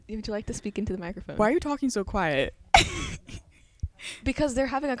Would you like to speak into the microphone? Why are you talking so quiet? Because they're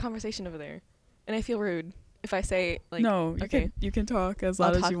having a conversation over there, and I feel rude if I say like. No, you can talk as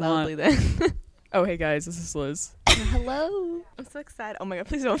loud I'll as you talk loudly want. then. Oh, hey guys, this is Liz. Hello. I'm so excited. Oh my god,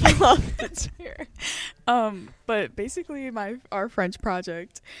 please don't fall off the chair. But basically our French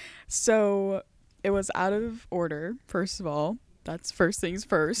project. So it was out of order, first of all. That's first things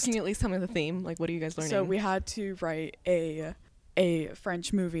first. Can you at least tell me the theme? Like, what are you guys learning? So we had to write a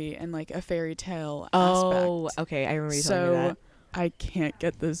French movie and like a fairy tale aspect. Oh, okay. I remember you telling me that. I can't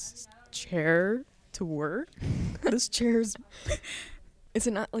get this chair to work. This chair's... Is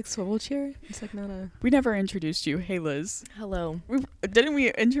it not like swivel chair? It's like not a... We never introduced you. Hey, Liz. Hello. Didn't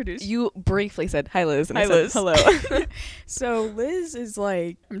we introduce you? You briefly said, hi, Liz. And Hi, I said, Liz. hello. So Liz is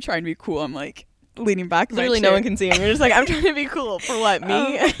like... I'm trying to be cool. I'm like leaning back in my Literally chair. no one can see him. You're just like, I'm trying to be cool. For what,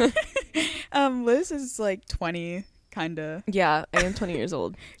 me? Liz is like 20, kind of. Yeah, I am 20 years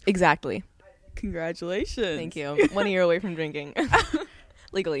old. Exactly. Congratulations. Thank you. 1 year away from drinking.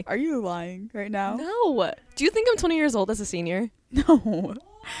 Legally. Are you lying right now? No. Do you think I'm 20 years old as a senior? No.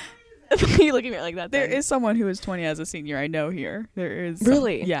 You look at me like that. There then. is someone who is 20 as a senior. I know here. There is.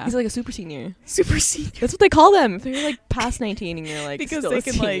 Really? Yeah. He's like a super senior. Super senior. That's what they call them. If you're like past 19 and you're like Because still they a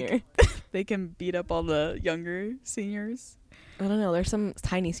can senior. they can beat up all the younger seniors. I don't know. There's some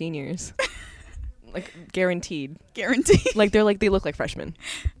tiny seniors. Like guaranteed. Guaranteed. Like they look like freshmen.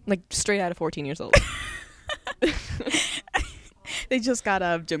 Like straight out of 14 years old. They just got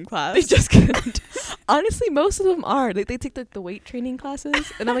out of gym class. They just couldn't. Honestly, most of them are. They take the weight training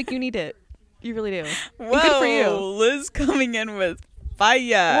classes, and I'm like, you need it. You really do. Whoa, And good for you. Liz coming in with fire.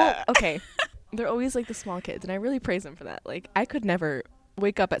 Well, okay. They're always like the small kids, and I really praise them for that. Like, I could never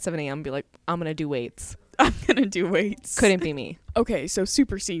wake up at 7 a.m. and be like, I'm going to do weights. I'm going to do weights. Couldn't be me. Okay, so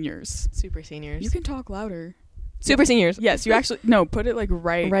super seniors. Super seniors. You can talk louder. Super seniors. Yes, you actually... No, put it like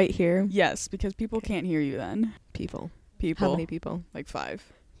Right here. Yes, because people can't hear you then. People. People. How many people? Like 5.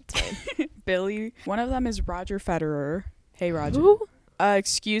 It's fine. Billy. One of them is Roger Federer. Hey, Roger. Who?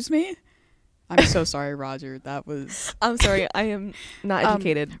 Excuse me? I'm so sorry, Roger. That was... I'm sorry. I am not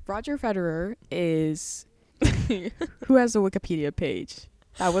educated. Roger Federer is... Who has a Wikipedia page?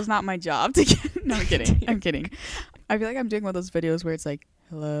 That was not my job to get... No, I'm kidding. I'm kidding. I feel like I'm doing one of those videos where it's like,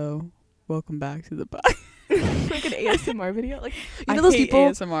 hello, welcome back to the pod. Like an ASMR video. Like, you know I those hate people?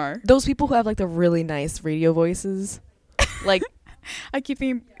 ASMR. Those people who have like the really nice radio voices. Like, I keep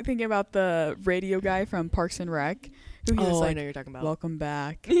thinking about the radio guy from Parks and Rec. Who he was I like, know you're talking about. welcome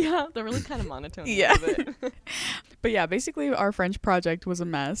back. Yeah, they're really kind of monotone. Yeah. A little bit. But yeah, basically our French project was a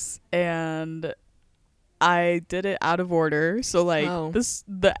mess. And I did it out of order. So like Wow.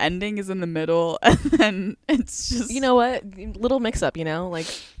 the ending is in the middle. And then it's just... You know what? Little mix up, you know? Like...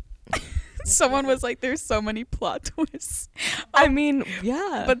 Someone was like, there's so many plot twists. I mean,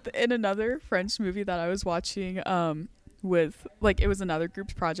 yeah. But in another French movie that I was watching, with like, it was another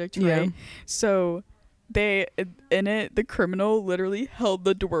group's project, right? Yeah. So they, in it, the criminal literally held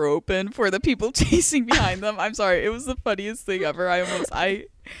the door open for the people chasing behind them. I'm sorry, it was the funniest thing ever. I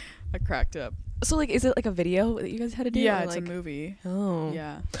cracked up. So like, is it like a video that you guys had to do? Yeah, or it's like, a movie. Oh.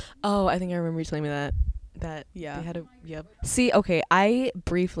 Yeah. Oh, I think I remember you telling me that. Yeah. They had a... Yep. See, okay, I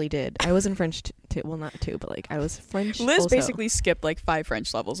briefly did. I was in French too. Well, not too, but like, I was French Liz also. basically skipped like 5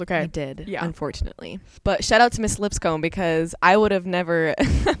 French levels, okay? I did, Yeah. unfortunately. But shout out to Miss Lipscomb, because I would have never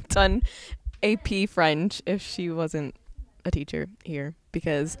done AP French if she wasn't a teacher here.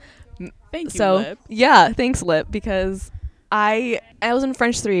 Because Thank you, Lip. yeah, thanks Lip, because I was in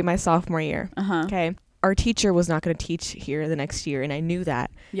French 3 my sophomore year. Uh-huh. Okay. Our teacher was not going to teach here the next year, and I knew that.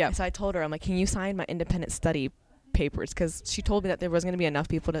 Yeah. So I told her, I'm like, can you sign my independent study papers? Because she told me that there wasn't going to be enough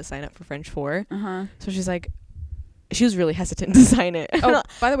people to sign up for French 4. Uh-huh. So she's like, she was really hesitant to sign it. Oh,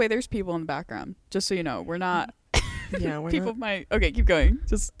 by the way, there's people in the background. Just so you know, we're not... Yeah, we're people not. might... Okay, keep going.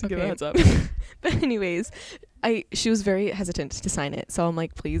 Just to give a Okay. heads up. But anyways, she was very hesitant to sign it. So I'm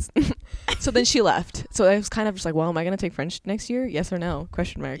like, please. So then she left. So I was kind of just like, well, am I going to take French next year? Yes or no?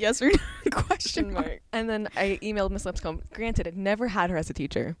 Question mark. Yes or no? Question mark. And then I emailed Miss Lipscomb. Granted, I never had her as a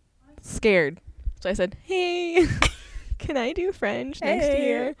teacher. Scared. So I said, hey, can I do French next Hey.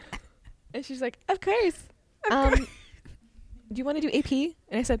 year? And she's like, of course. Do you want to do AP?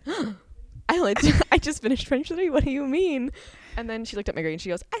 And I said, I just finished French 3. What do you mean? And then she looked at my grade and she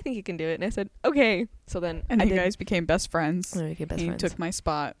goes, I think you can do it. And I said, okay. So then And I you did. guys became best friends. We became best He friends. took my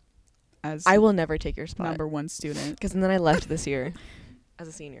spot as I will never take your spot. number 1 student. Because then I left this year as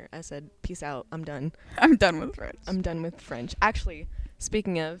a senior. I said, peace out. I'm done. I'm done with French. I'm done with French. Actually,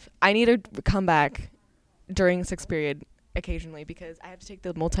 speaking of, I need to come back during 6th period occasionally because I have to take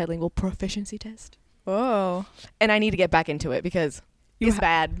the multilingual proficiency test. Oh. And I need to get back into it because is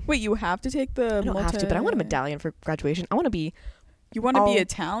bad. Wait, you have to take the I don't have to, but I want a medallion for graduation. I want to be... You want to be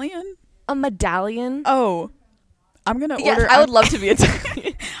Italian? A medallion? Oh. I'm going to order... Yes, I would love to be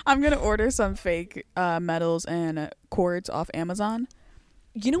Italian. I'm going to order some fake medals and cords off Amazon.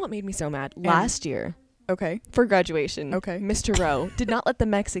 You know what made me so mad? Last year... Okay. For graduation, okay, Mr. Rowe did not let the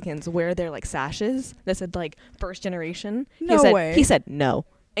Mexicans wear their like sashes that said like first generation. No way. He said no.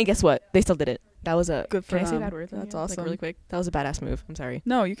 And guess what? They still did it. That was a good for Can them. I say bad words? That's like, awesome. really quick. That was a badass move. I'm sorry.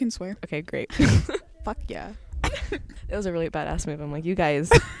 No, you can swear. Okay, great. Fuck yeah. It was a really badass move. I'm like, you guys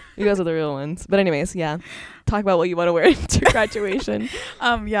are the real ones. But anyways, yeah. Talk about what you want to wear to graduation.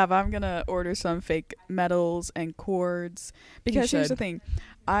 Yeah, but I'm gonna order some fake medals and cords because here's the thing.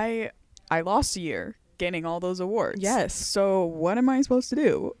 I lost a year getting all those awards. Yes. So what am I supposed to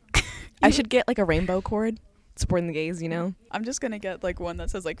do? I should get like a rainbow cord supporting the gays, you know? I'm just gonna get like one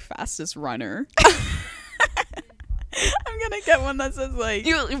that says like fastest runner. I'm gonna get one that says like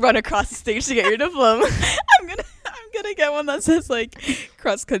you run across the stage to get your diploma. I'm gonna get one that says like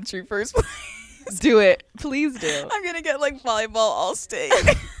cross country first place. Do it. Please do. I'm gonna get like volleyball all state.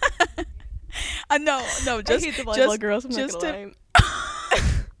 No, just I hate the volleyball girls. I'm just not gonna lie.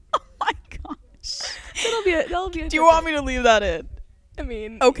 Oh my gosh. That'll be a Do you want me to leave that in? I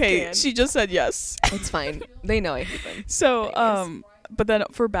mean, okay, she just said yes. It's fine. They know I hate them. So, but then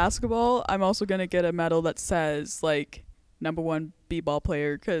for basketball, I'm also going to get a medal that says like #1 b-ball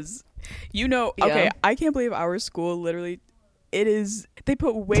player because okay, I can't believe our school literally they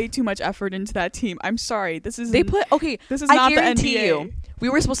put way too much effort into that team. I'm sorry. This is not the NBA. We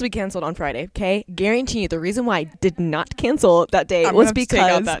were supposed to be canceled on Friday, okay? Guarantee you the reason why I did not cancel that day was because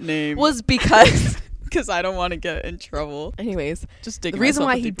take out that name. Because I don't want to get in trouble. Anyways, just the reason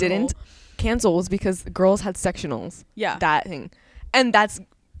why he didn't cancel was because girls had sectionals. Yeah. That thing. And that's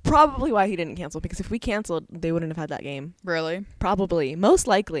probably why he didn't cancel, because if we canceled, they wouldn't have had that game. Really? Probably. Most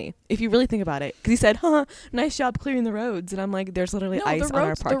likely, if you really think about it. Because he said, nice job clearing the roads. And I'm like, there's literally ice on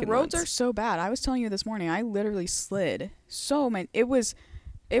our parking lots. The roads are so bad. I was telling you this morning, I literally slid so many. It was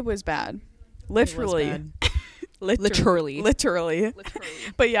bad. Literally. It was bad. Literally.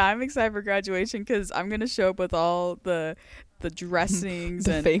 But yeah, I'm excited for graduation because I'm gonna show up with all the dressings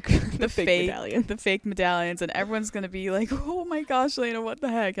the and the fake medallions, and everyone's gonna be like, "Oh my gosh, Lena, what the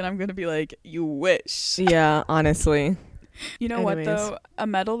heck?" And I'm gonna be like, "You wish." Yeah, honestly. You know what though? A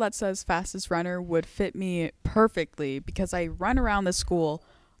medal that says fastest runner would fit me perfectly because I run around the school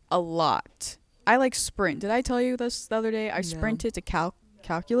a lot. I like sprint. Did I tell you this the other day? I sprinted to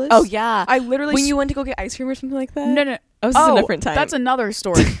calculus. Oh yeah, I literally when you went to go get ice cream or something like that. No. Oh, this is a different time. That's another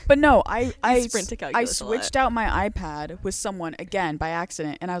story. But no, I sprint to calculus. I switched out my iPad with someone again by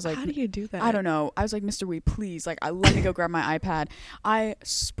accident, and I was like, "How do you do that?" I don't know. I was like, "Mr. Wee, please, like, let me go grab my iPad." I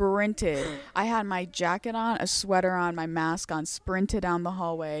sprinted. I had my jacket on, a sweater on, my mask on, sprinted down the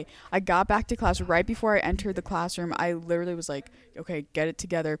hallway. I got back to class right before I entered the classroom. I literally was like, "Okay, get it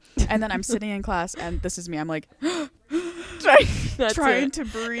together." And then I'm sitting in class, and this is me. I'm like. trying to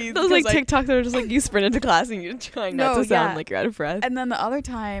breathe. Those like TikToks that are just like you sprint into class and you're trying not to sound like you're out of breath. And then the other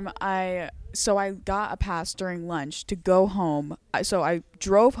time I got a pass during lunch to go home. So I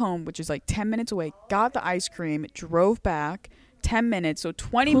drove home, which is like 10 minutes away, got the ice cream, drove back 10 minutes, so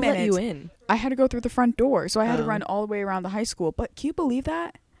 20 minutes. Who let you in? I had to go through the front door, so I had to run all the way around the high school. But can you believe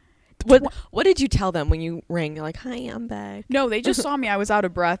that? What did you tell them when you rang? You're like, "Hi, I'm back." No, they just saw me. I was out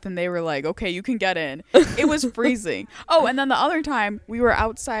of breath, and they were like, "Okay, you can get in." It was freezing. Oh, and then the other time we were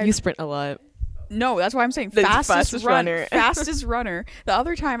outside. You sprint a lot. No, that's why I'm saying fastest runner. Fastest runner. The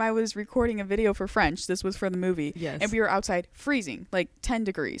other time I was recording a video for French. This was for the movie. Yes. And we were outside freezing, like 10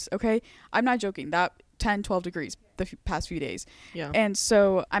 degrees. Okay, I'm not joking. That 10, 12 degrees the past few days. Yeah. And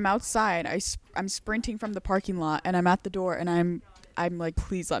so I'm outside. I'm sprinting from the parking lot, and I'm at the door, and I'm like,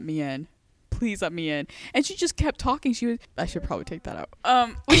 "Please let me in. Please let me in." And she just kept talking. I should probably take that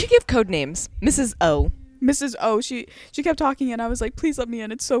out. We should give code names. Mrs. O. Mrs. O, she kept talking, and I was like, "Please let me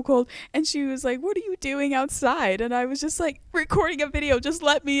in. It's so cold." And she was like, "What are you doing outside?" And I was just like, "Recording a video. Just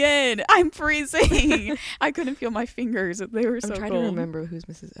let me in. I'm freezing." I couldn't feel my fingers. They were so cold. I'm trying to remember who's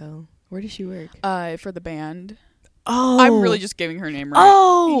Mrs. O. Where does she work? For the band. Oh. I'm really just giving her name right.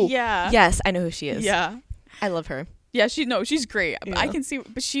 Oh. Yeah. Yes, I know who she is. Yeah. I love her. Yeah, she's great. Yeah. I can see,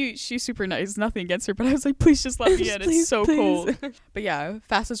 but she's super nice. Nothing against her, but I was like, "Please just let me in. It's so cold." But yeah,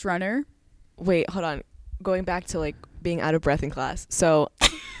 fastest runner. Wait, hold on. Going back to like being out of breath in class. So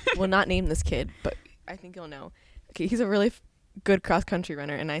we'll not name this kid, but I think you'll know. Okay, he's a really good cross country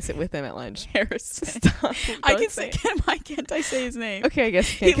runner, and I sit with him at lunch. Harrison. Stop. I Don't can say say why can't I say his name? Okay, I guess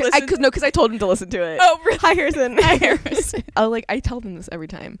He you can. listens- Because I told him to listen to it. Oh, really? Hi, Harrison. Hi, Harrison. I tell them this every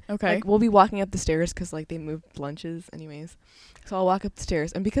time. Okay. Like, we'll be walking up the stairs because, like, they move lunches anyways. So I'll walk up the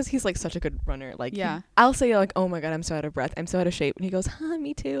stairs, and because he's, like, such a good runner, like, Yeah. I'll say, like, oh, my God, I'm so out of breath. I'm so out of shape. And he goes, huh,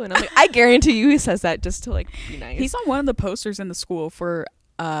 me too. And I'm like, I guarantee you he says that just to, like, be nice. He's on one of the posters in the school for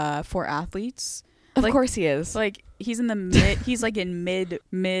athletes. Of like- course he is. Like he's in the mid. He's like in mid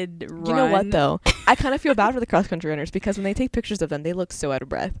run. You know what, though? I kind of feel bad for the cross-country runners because when they take pictures of them, they look so out of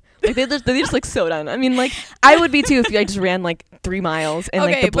breath. Like, they just look so done. I mean, like, I would be, too, if I just ran, like, 3 miles in,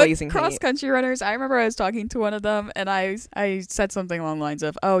 like, the blazing but cross heat. country runners. I remember I was talking to one of them, and I said something along the lines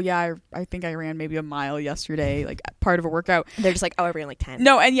of, "Oh yeah, I think I ran maybe a mile yesterday, like part of a workout." They're just like, oh, I ran, like, 10.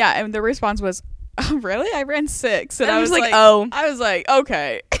 No, and the response was, "Oh, really? I ran 6." And I I was was like, like, oh, I was like,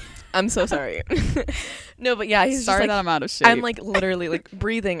 okay. I'm so sorry. No, but yeah, he's Sorry just, like, that I'm out of shape. I'm, like, literally, like,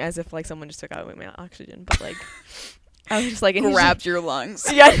 breathing as if, like, someone just took out my oxygen. But, like, I was just, like, and he's grabbed your lungs.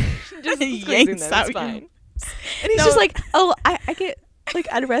 just, yeah, just Yanks squeezing them. out It's your- fine. And he's No. just like, oh, I get, like,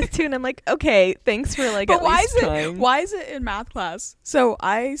 out of breath, too. And I'm like, okay, thanks for, like, But at why least is it? trying. Why is it in math class? So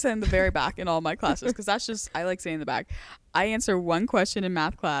I sit in the very back in all my classes because that's just I like sitting in the back. I answer one question in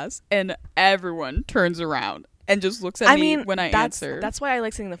math class, and everyone turns around and just looks at me when I answer. That's why I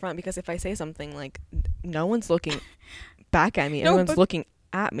like sitting in the front, because if I say something, like, no one's looking back at me. No, Everyone's but looking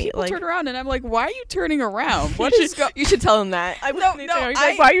at me. People Like, turn around, and I'm like, "Why are you turning around? What you is should, go?" you should tell them that. I No, wouldn't no, say, I-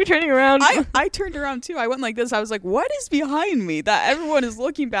 like, why are you turning around? I turned around too. I went like this. I was like, "What is behind me that everyone is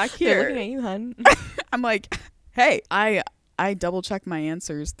looking back They're here?" looking at you, hun. I'm like, "Hey, I double check my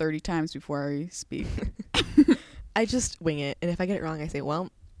answers 30 times before I speak." I just wing it, and if I get it wrong, I say, well,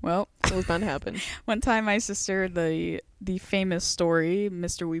 Well, it was bound to happen. one time my sister, the famous story,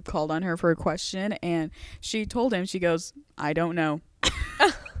 Mr. Weeb called on her for a question, and she told him, she goes, "I don't know."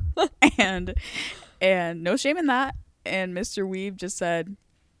 and no shame in that. And Mr. Weeb just said,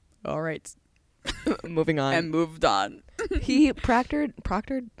 "All right," Moving on. and moved on. He proctored. I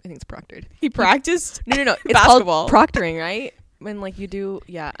think it's proctored. He practiced. No. It's Basketball. called proctoring, right? When, like, you do,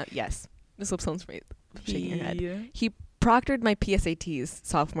 yeah, yes. This lip sounds right. Shaking your head. Yeah. He proctored my PSATs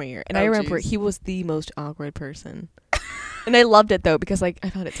sophomore year, and I Oh, remember geez. he was the most awkward person. And I loved it, though, because, like, I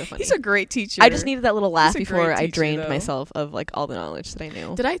found it so funny. He's a great teacher. I just needed that little laugh He's a before great I teacher, drained though. myself of, like, all the knowledge that I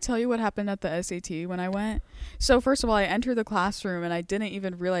knew. Did I tell you what happened at the SAT when I went? So first of all, I entered the classroom and I didn't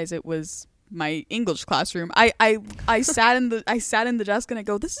even realize it was my English classroom. I sat in the desk and I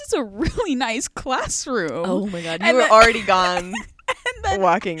go, "This is a really nice classroom." Oh my god, you And were then- already gone and then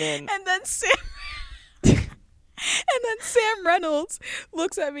walking in. and then Sam and then Sam Reynolds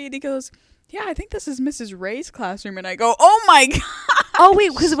looks at me and he goes, "Yeah, I think this is Mrs. Ray's classroom." And I go, "Oh my god." Oh wait,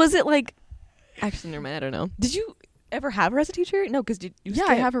 because was it like? Actually, never mind. I don't know. Did you ever have her as a teacher? No, because you. Yeah,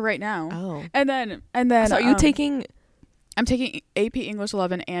 I have her right now. Oh. And then So are you taking? I'm taking AP English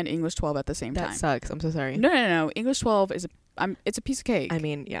 11 and English 12 at the same That time. sucks. I'm so sorry. No. English 12 is it's a piece of cake. I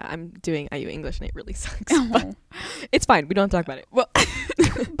mean, yeah, I'm doing IU English and it really sucks. Oh. But it's fine. We don't have to talk about it. Well,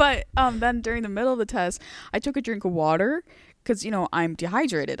 but then during the middle of the test, I took a drink of water because I'm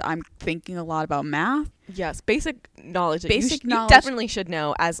dehydrated. I'm thinking a lot about math, Yes, basic knowledge. Basic you knowledge. definitely should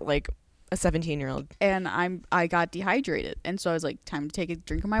know as like a 17-year-old. and I got dehydrated, and so I was like, time to take a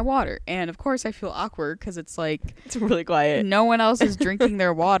drink of my water. And of course, I feel awkward because it's like It's really quiet. no one else is drinking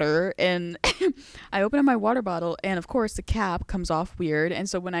their water, and I open up my water bottle, and of course, the cap comes off weird. And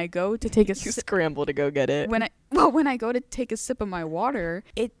so when I go to take a You sip, scramble to go get it. when I go to take a sip of my water,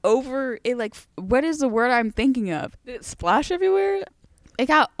 what is the word I'm thinking of? Did it splash everywhere? It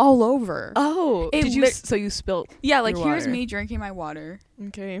got all over. Oh, It did you? lit- So you spilled. Yeah, like your here's water. me drinking my water.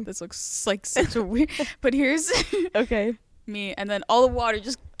 Okay. This looks like such a weird, but here's Okay. me, and then all the water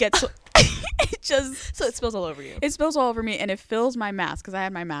just gets, it just, So it spills all over you. it spills all over me, and it fills my mask because I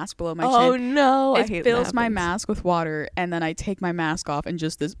had my mask below my Oh chin. no! I It hate fills that my happens. mask with water, and then I take my mask off, and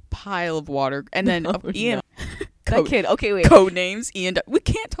just this pile of water, and then Oh, Ian, That code, kid. Okay, wait. code names Ian. We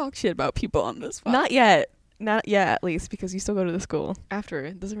can't talk shit about people on this. Podcast. Not yet. Not yet, at least, because you still go to the school after.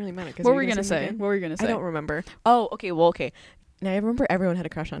 It doesn't really matter. What were we gonna say? What were we gonna say? I don't remember. Oh, okay. Well, okay. Now I remember everyone had a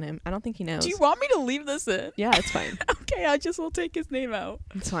crush on him. I don't think he knows. Do you want me to leave this in? Yeah, it's fine. Okay, I just will take his name out.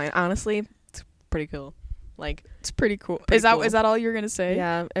 It's fine. Honestly, it's pretty cool. Like, It's pretty cool. Pretty Is that cool. is that all you're gonna say?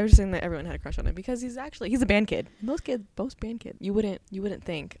 yeah, I was just saying that everyone had a crush on him because he's a band kid. Most band kid. You wouldn't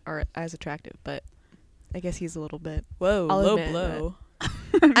think are as attractive, but I guess he's a little bit. Whoa, I'll low admit blow.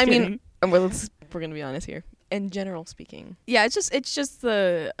 I mean, we're gonna be honest here. in general speaking. Yeah, it's just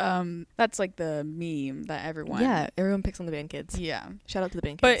the that's like the meme that everyone. Yeah, everyone picks on the band kids. Yeah. Shout out to the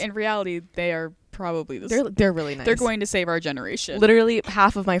band But kids. in reality, they are probably the They're really nice. They're going to save our generation. Literally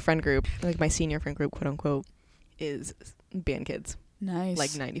half of my friend group, like my senior friend group, quote unquote, is band kids. Nice. Like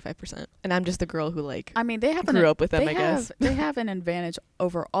 95%. And I'm just the girl who like I mean, they have grew up with them, I guess. They have an advantage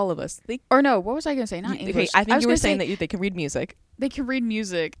over all of us. Or no, what was I going to say? Not English. Okay, I think you were saying that they can read music. They can read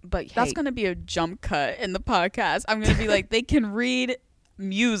music, but that's hey, going to be a jump cut in the podcast. I'm going to be like, they can read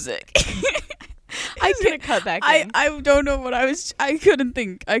music. I couldn't cut back in. I don't know what I couldn't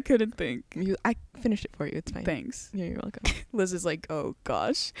think. I finished it for you. It's fine. Thanks. Yeah, you're welcome. Liz is like, oh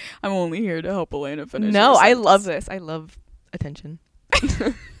gosh, I'm only here to help Elena finish. No, I love this. I love attention.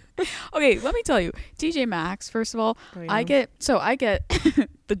 Okay, let me tell you, tjmaxx. First of all, Oh, yeah. I get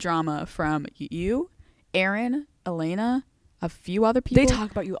the drama from you, Aaron, Elena, a few other people. They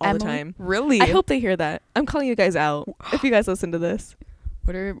talk about you all the Emily. time. Really? I hope they hear that. I'm calling you guys out if you guys listen to this.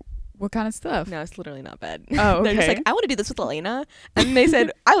 What kind of stuff? No, it's literally not bad. Oh, They're just okay. like, I want to do this with Elena, and they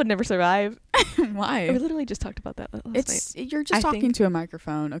said I would never survive. Why? We literally just talked about that last night. You're just I talking think to a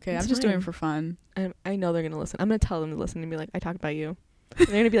microphone. Okay, I'm it's just doing fine. it for fun. I know they're gonna listen. I'm gonna tell them to listen and be like, I talked about you. And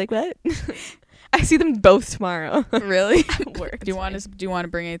they're gonna be like, what? I see them both tomorrow. Really? At work. Do you want to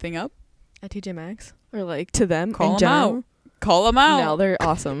bring anything up? at TJMaxx or like to them? Call in them general? out. Call them out. No, they're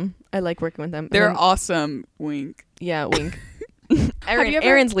awesome. I like working with them. They're And then- awesome. Wink. Yeah, wink. Have you ever-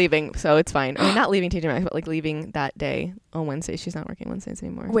 Erin's leaving, so it's fine. I mean, not leaving TJ Maxx, but like leaving that day on Wednesday. She's not working Wednesdays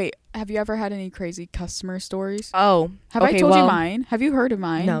anymore. Wait, have you ever had any crazy customer stories? Oh, Have I okay, told you well, mine? Have you heard of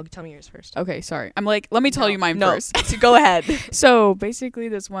mine? No, tell me yours first. Okay, sorry. I'm like, let me tell you mine No. first. So go ahead. So basically,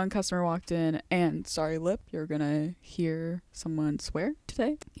 this one customer walked in, and sorry, Lip, you're gonna hear someone swear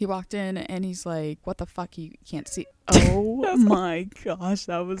today. He walked in, and he's like, "What the fuck? You can't see." Oh my gosh,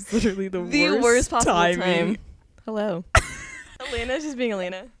 that was literally the worst possible timing. time. Hello. Elena's just being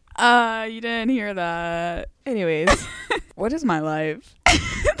Elena. You didn't hear that. Anyways. What is my life?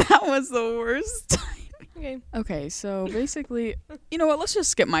 That was the worst. Okay. Okay, so basically, you know what? Let's just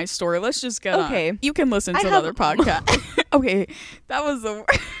skip my story. Let's just get Okay. on. You can listen I to have- another podcast. Okay, that was the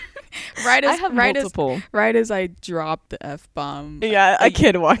worst. I have multiple. Right as I dropped the F-bomb. Yeah, a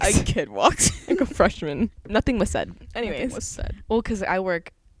kid walks. A kid walked. Like a freshman. Nothing was said. Anyways. Nothing was said. Well, because I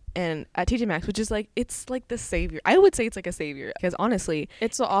work at TJ Maxx, which is like, it's like the savior. I would say it's like a savior. Because honestly,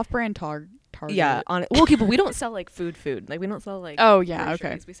 It's an off-brand Target. yeah. Well, okay, but we don't sell like food. Like, we don't sell like. Oh, yeah, groceries.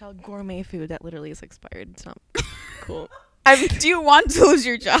 okay. We sell gourmet food that literally is expired. It's not cool. Do you want to lose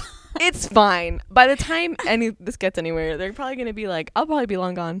your job? It's fine. By the time this gets anywhere, they're probably going to be like, I'll probably be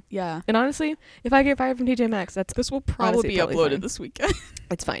long gone. Yeah. And honestly, if I get fired from TJ Maxx, This will probably Honestly, be totally uploaded fine. this weekend.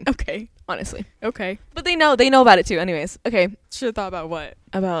 it's fine. Okay. Honestly. Okay. But they know about it too. Anyways. Okay. Should have thought about what?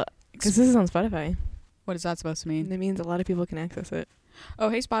 Because this is on Spotify. What is that supposed to mean? That means a lot of people can access it. Oh,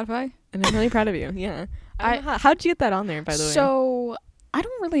 hey, Spotify. And I'm really proud of you. Yeah. How'd you get that on there, by the way? So I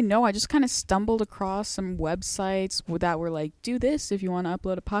don't really know. I just kind of stumbled across some websites that were like, do this if you want to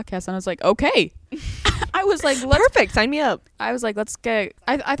upload a podcast. And I was like, okay. I was like, perfect. Sign me up. I was like, let's get.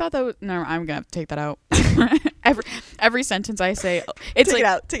 I thought that was, no, I'm gonna have to take that out. every sentence I say, it's Take like it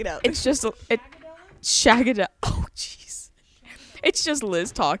out. Take it out. it's just Shagadell. Oh jeez. It's just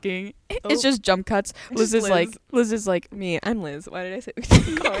Liz talking. It's just jump cuts. Liz is like me. I'm Liz. Why did I say?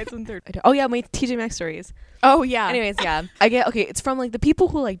 Oh, it's in third. Oh yeah, my TJ Maxx stories. oh yeah. Anyways, yeah, I get okay. It's from like the people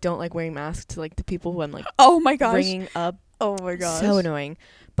who like don't like wearing masks to like the people who I'm like Oh my gosh. bringing up. Oh my gosh. So annoying.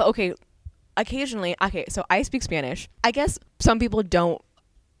 But okay, occasionally, okay, so I speak Spanish. I guess some people don't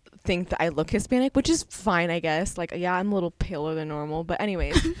think that I look Hispanic, which is fine, I guess. Like, yeah, I'm a little paler than normal. But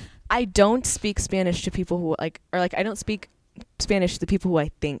anyways, I don't speak Spanish to people who I don't speak Spanish to the people who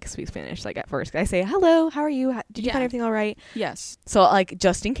I think speak Spanish. Like at first, I say, hello, how are you? Did you Yeah. find everything all right? Yes. So like,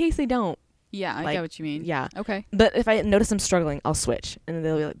 just in case they don't. Yeah, I Like, get what you mean. Yeah. Okay. But if I notice I'm struggling, I'll switch. And then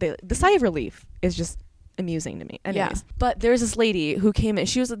they'll be like, the sigh of relief is just amusing to me. Anyways. Yeah. But there's this lady who came in.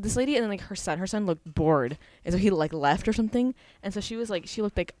 She was this lady and then like her son looked bored. And so he like left or something. And so she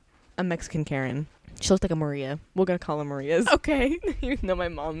looked like a Mexican Karen. She looked like a Maria. We're going to call her Maria's. Okay. Even though my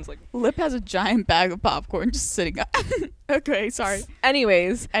mom's like. Lip has a giant bag of popcorn just sitting up. Okay, sorry.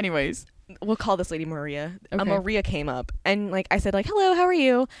 Anyways. We'll Call this lady Maria. Okay. Maria came up. And like I said like, hello, how are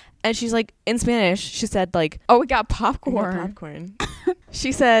you? And she's like, in Spanish, she said like. Oh, we got I popcorn. got popcorn. She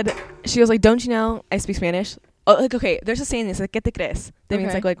was like, don't you know I speak Spanish? Oh, like, okay, there's a saying that's like, ¿qué te crees? That means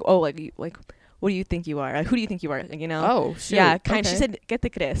Okay. like, oh, like, what do you think you are? Like, who do you think you are? Like, you know? Oh, shoot. Yeah, kind of. Okay. She said, ¿qué te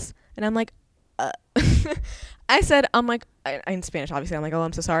crees? And I'm like, I said, in Spanish, obviously. I'm like, oh,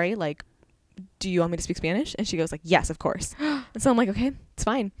 I'm so sorry. Like, do you want me to speak Spanish? And she goes like, yes, of course. And so I'm like, okay, it's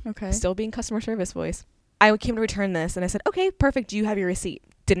fine. Okay. Still being customer service voice. I came to return this, and I said, okay, perfect. Do you have your receipt?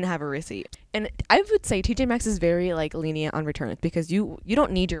 Didn't have a receipt. And I would say TJ Maxx is very like lenient on returns because you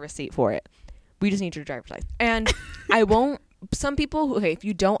don't need your receipt for it. We just need your driver's license. And I won't. Some people, okay, if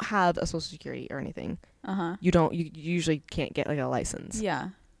you don't have a social security or anything, you usually can't get like a license. Yeah.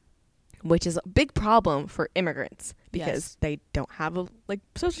 Which is a big problem for immigrants because they don't have a like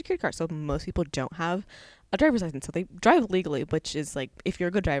social security card. So most people don't have a driver's license. So they drive legally, which is like, if you're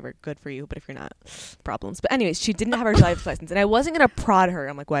a good driver, good for you. But if you're not, problems. But anyways, she didn't have her driver's license. And I wasn't going to prod her.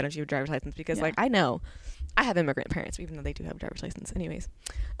 I'm like, why don't you have a driver's license? Because like, I know I have immigrant parents, even though they do have a driver's license. Anyways,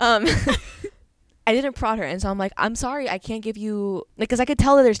 I didn't prod her. And so I'm like, I'm sorry, I can't give you, like, because I could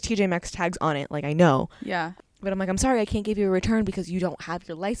tell that there's TJ Maxx tags on it. Like, I know. Yeah. But I'm like, I'm sorry, I can't give you a return because you don't have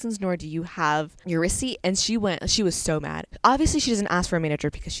your license, nor do you have your receipt. And she was so mad. Obviously, she doesn't ask for a manager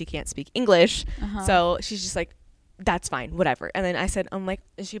because she can't speak English. So she's just like, that's fine, whatever. And then I said, I'm like,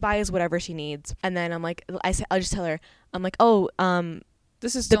 she buys whatever she needs. And then I'm like, I'll just tell her, I'm like,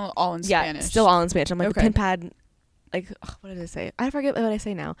 this is still all in Spanish. Yeah, still all in Spanish. I'm like, okay. The pin pad, like, what did I say? I forget what I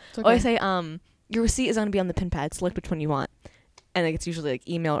say now. Okay. I say, your receipt is going to be on the pin pad. Select which one you want. And like, it's usually like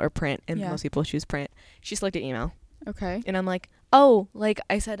email or print. And most people choose print. She selected email. Okay. And I'm like, oh, like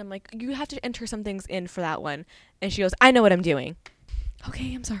I said, I'm like, you have to enter some things in for that one. And she goes, I know what I'm doing.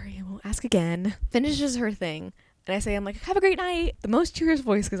 Okay, I'm sorry. I won't ask again. Finishes her thing. And I say, I'm like, have a great night. The most cheeriest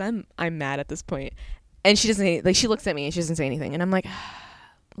voice because I'm mad at this point. And she doesn't say, like, she looks at me and she doesn't say anything. And I'm like,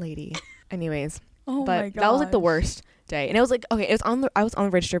 lady. Anyways. Oh but my God. That was like the worst day. And it was like, okay, I was on the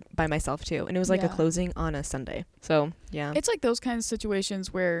register by myself too. And it was like a closing on a Sunday. So yeah. It's like those kinds of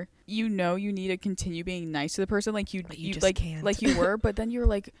situations where you know you need to continue being nice to the person, like you just like can't. Like you were, but then you're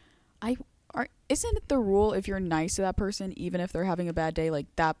like, isn't it the rule if you're nice to that person even if they're having a bad day like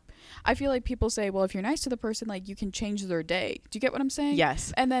that? I feel like people say, well, if you're nice to the person, like you can change their day. Do you get what I'm saying?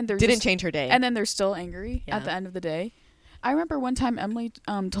 Yes. And then didn't change her day. And then they're still angry at the end of the day. I remember one time Emily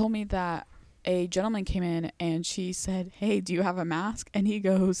told me that a gentleman came in and she said, hey, do you have a mask? And he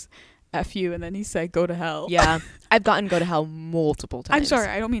goes, F you. And then he said, go to hell. Yeah. I've gotten go to hell multiple times. I'm sorry.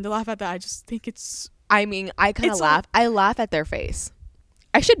 I don't mean to laugh at that. I just think it's... I mean, I kind of laugh. I laugh at their face.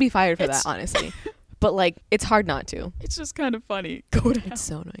 I should be fired for that, honestly. But like, it's hard not to. It's just kind of funny. Go to hell. It's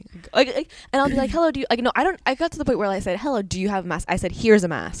so annoying. Like, and I'll be like, hello, do you... Like, no, I don't... I got to the point where I said, hello, do you have a mask? I said, here's a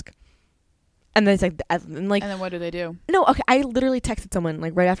mask. And then it's like, and then what do they do? No, okay, I literally texted someone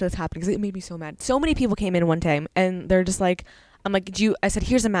like right after this happened because it made me so mad. So many people came in one time and they're just like, I'm like, I said,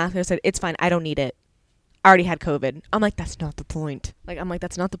 here's a mask. And I said, it's fine. I don't need it. I already had COVID. I'm like, that's not the point. Like, I'm like,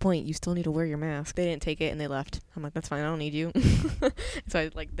 that's not the point. You still need to wear your mask. They didn't take it and they left. I'm like, that's fine. I don't need you. So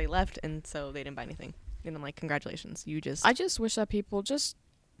they left and so they didn't buy anything. And I'm like, congratulations. I just wish that people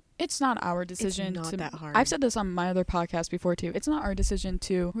it's not our decision. It's not that hard. I've said this on my other podcast before too. It's not our decision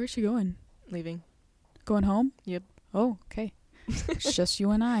to, where's she going? Leaving. Going home? Yep. Oh, okay. It's just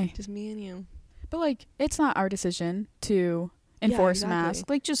you and I. Just me and you. But like, it's not our decision to enforce masks.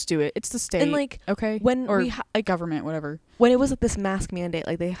 Like, just do it. It's the state. And like, okay, when or like government, whatever. When it was like this mask mandate,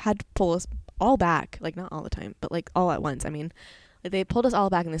 like they had to pull us all back. Like not all the time, but like all at once. I mean, like they pulled us all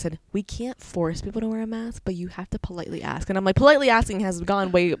back and they said we can't force people to wear a mask, but you have to politely ask. And I'm like, politely asking has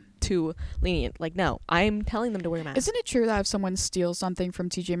gone way too lenient. Like, no, I'm telling them to wear a mask. Isn't it true that if someone steals something from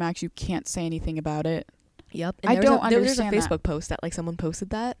TJ Maxx, you can't say anything about it? Yep. And I don't understand there's a Facebook post that like someone posted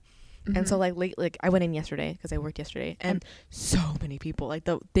that. Mm-hmm. And so like I went in yesterday because I worked yesterday and so many people, like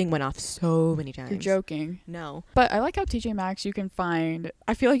the thing went off so many times. You're joking. No. But I like how TJ Maxx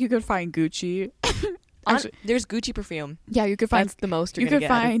I feel like you could find Gucci. Actually, there's Gucci perfume. Yeah, you could find... That's the most you could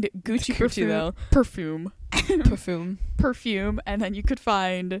find Gucci perfume. Perfume. And then you could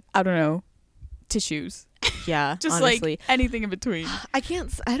find, I don't know, tissues. Yeah, just honestly. like anything in between. I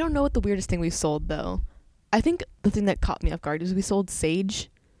don't know what the weirdest thing we've sold though. I think the thing that caught me off guard is we sold sage.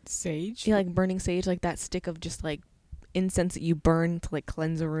 Sage? Yeah, like burning sage, like that stick of just like incense that you burn to like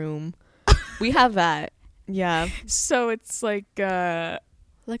cleanse a room. We have that. Yeah. So it's like a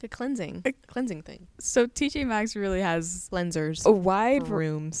cleansing thing. So TJ Maxx really has cleansers, a wide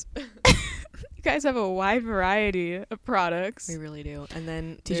rooms. You guys have a wide variety of products. We really do. And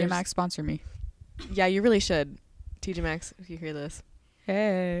then TJ Maxx sponsor me. Yeah, you really should. TJ Maxx, if you hear this.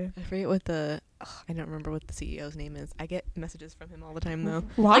 Hey. I forget I don't remember what the CEO's name is. I get messages from him all the time though.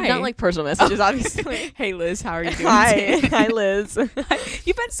 Why? Like, not like personal messages, obviously. Hey Liz, how are you doing? Hi Liz.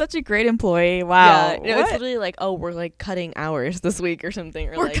 You've been such a great employee. Wow. Yeah, it's literally like, oh, we're like cutting hours this week or something.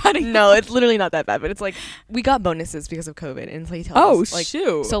 Or we're like, cutting. No, it's literally not that bad. But it's like we got bonuses because of COVID, and so he tells us, like,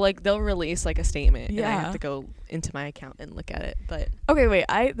 shoot. So like they'll release like a statement, yeah. and I have to go into my account and look at it. But okay, wait.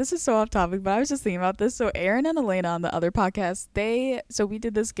 This is so off topic, but I was just thinking about this. So Aaron and Elena on the other podcast, we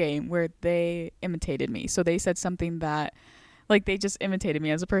did this game where they they imitated me. So they said something that, like, they just imitated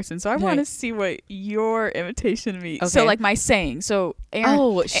me as a person. So I want to see what your imitation of me. Okay. So, like, my saying. So, Aaron.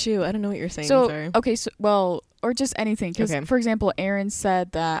 Oh, shoot. I don't know what you're saying. So, sorry. okay. So, well, or just anything. Because, for example, Aaron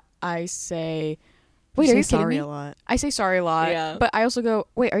said that I say, wait, are you kidding me? A lot. I say sorry a lot. Yeah. But I also go,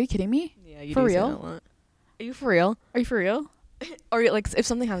 wait, are you kidding me? Yeah, you for do real? say that a lot. Are you for real? Are you for real? Or, like, if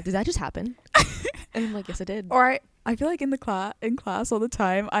something happens, did that just happen? And I'm like, yes, it did. Or I feel like in class all the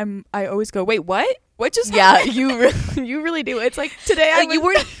time, I always go, wait, what? What just happened? Yeah, you really do. It's like today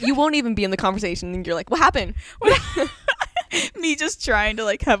you won't even be in the conversation and you're like, what happened? Me just trying to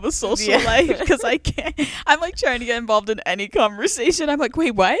like have a social life because I can't. I'm like trying to get involved in any conversation. I'm like,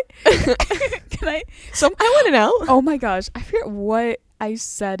 wait, what? Can I? So I want to know. Oh my gosh, I forget what I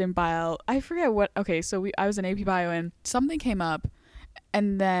said in bio. I forget what. Okay, so I was in AP bio and something came up,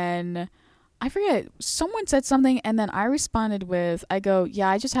 and then I forget, someone said something, and then I responded with, I go, yeah,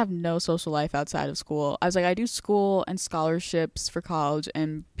 I just have no social life outside of school. I was like, I do school and scholarships for college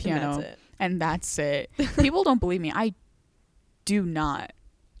and piano, and that's it. People don't believe me. I do not.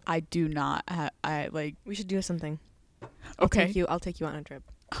 I like. We should do something. Okay. I'll take you on a trip.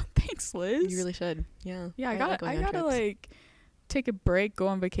 Oh, thanks, Liz. You really should. Yeah. Yeah, I gotta like take a break, go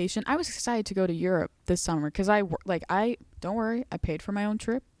on vacation. I was excited to go to Europe this summer because don't worry, I paid for my own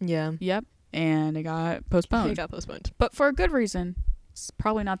trip. Yeah. Yep. And it got postponed. But for a good reason. It's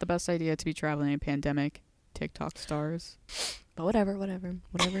probably not the best idea to be traveling in a pandemic. TikTok stars. But whatever.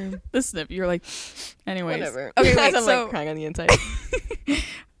 Listen, if you're like, anyways. Whatever. Okay, wait, I'm so like crying on the inside.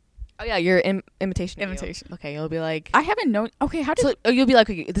 Oh yeah, your imitation. Okay, you'll be like, I haven't known. Okay, you'll be like,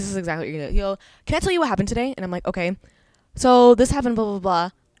 okay, this is exactly what you're gonna do. You'll, can I tell you what happened today? And I'm like, okay. So this happened, blah blah blah.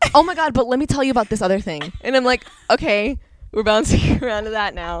 Oh my god, but let me tell you about this other thing. And I'm like, okay, we're bouncing around to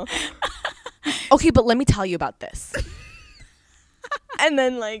that now. Okay, but let me tell you about this. And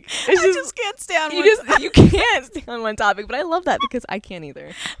then like I just can't stay on you can't stay on one topic, but I love that because I can't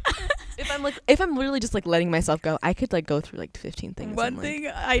either. If I'm literally just like letting myself go, I could like go through like 15 things. One thing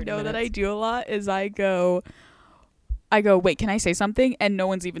I know that I do a lot is I go, wait, can I say something? And no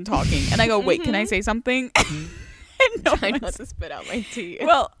one's even talking. And I go, wait, can I say something? And no try not to spit out my tea.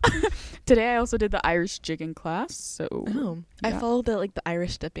 Well, today I also did the Irish jigging class. So yeah. I follow the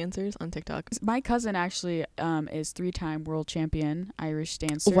Irish step dancers on TikTok. My cousin actually is 3-time world champion Irish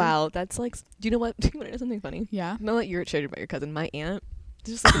dancer. Wow, that's like. Do you know what? Do you want to know something funny? Yeah. Know that you're shared about your cousin. My aunt.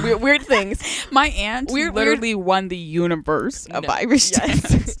 Just like weird things. My aunt literally won the universe of Irish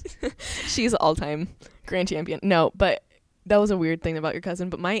dance. She's all-time grand champion. No, but that was a weird thing about your cousin.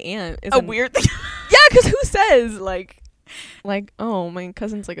 But my aunt is a weird thing. Yeah, because who says like, oh, my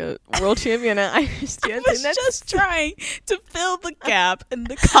cousin's like a world champion at Irish dance. I was just trying to fill the gap in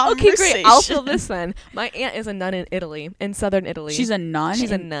the conversation. Okay, great. I'll fill this then. My aunt is a nun in Italy, in southern Italy. She's a nun?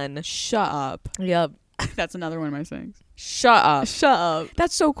 She's a nun. Shut up. Yep. That's another one of my sayings. Shut up.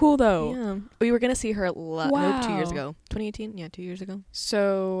 That's so cool, though. Yeah. We were going to see her 2 years ago. 2018? Yeah, 2 years ago.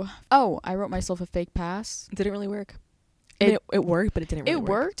 So, I wrote myself a fake pass. Did it really work? It worked, but it didn't really work.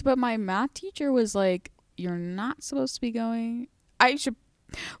 It worked, but my math teacher was like, you're not supposed to be going. Let's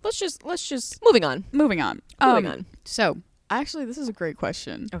just. Moving on. Moving on. So, actually, this is a great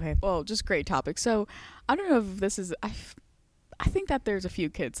question. Okay. Well, just great topic. So, I don't know if this is. I think that there's a few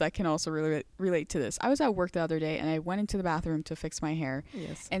kids that can also relate to this. I was at work the other day and I went into the bathroom to fix my hair.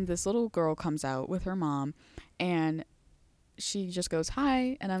 Yes. And this little girl comes out with her mom and she just goes,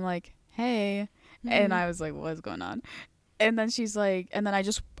 hi. And I'm like, hey. Mm-hmm. And I was like, what's going on? And then she's like, and then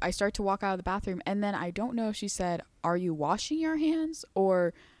I start to walk out of the bathroom. And then I don't know if she said, are you washing your hands?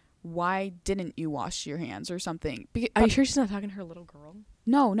 Or why didn't you wash your hands or something? Are you sure she's not talking to her little girl?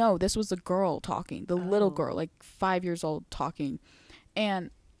 No, this was the girl talking, the little girl, like 5 years old talking.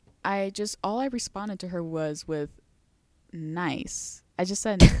 And all I responded to her was with nice. I just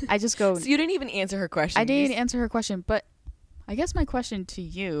go. So you didn't even answer her question. I didn't answer her question, but I guess my question to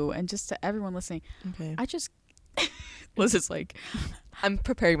you and just to everyone listening, okay. Liz is like, I'm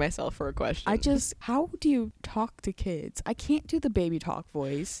preparing myself for a question. How do you talk to kids? I can't do the baby talk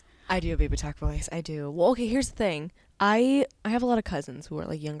voice. I do a baby talk voice. I do. Well, okay, here's the thing. I have a lot of cousins who are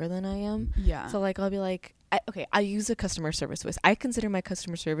like younger than I am. Yeah. So like I'll be like, I use a customer service voice. I consider my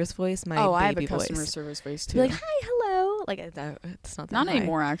customer service voice my baby voice. I have a customer service voice too. Be like, hi, hello. Like it's not that not high.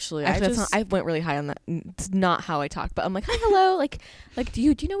 Anymore actually. I went really high on that. It's not how I talk, but I'm like, hi, hello. like do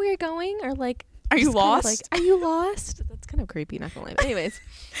you know where you're going, or like are you lost? Like, are you lost? That's kind of creepy, not gonna lie. But anyways,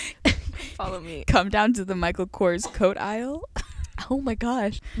 follow me. Come down to the Michael Kors coat aisle. Oh my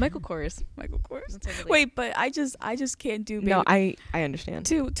gosh, Michael Kors. Wait, but I just can't do. No, I understand.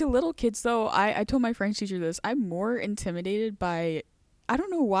 To little kids though, I told my French teacher this. I'm more intimidated by I don't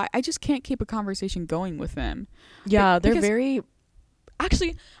know why. I just can't keep a conversation going with them. Yeah, they're because- very.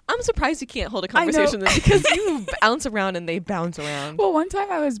 Actually, I'm surprised you can't hold a conversation with them because you bounce around and they bounce around. Well, one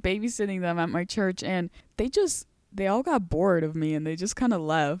time I was babysitting them at my church, and they all got bored of me, and they just kind of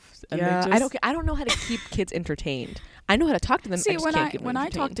left. And Yeah, they just, I don't know how to keep kids entertained. I know how to talk to them. See, I just when can't I keep them when I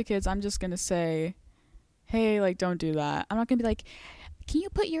talk entertained. to kids, I'm just gonna say, "Hey, like, don't do that." I'm not gonna be like, "Can you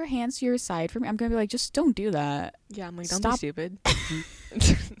put your hands to your side for me?" I'm gonna be like, "Just don't do that." Yeah, I'm like, don't Stop. be stupid.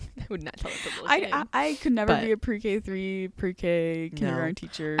 I would not tell it to a little kid. I could never But- be a pre-K3, pre-K kindergarten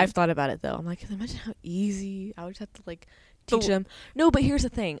teacher. I've thought about it though. I'm like, imagine how easy. I would just have to like The- teach them. No, but here's the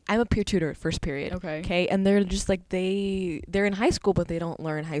thing. I'm a peer tutor at first period. Okay. Okay, and they're just like they're in high school, but they don't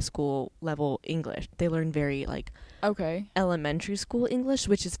learn high school level English. They learn very like Okay. elementary school English,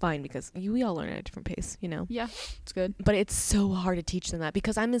 which is fine because we all learn at a different pace, you know. Yeah, it's good. But it's so hard to teach them that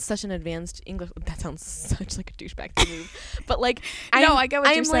because I'm in such an advanced English. That sounds such like a douchebag to move. But like, No, I get what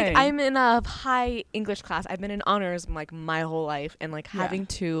I'm you're like, saying. I'm in a high English class. I've been in honors like my whole life, and like Yeah. having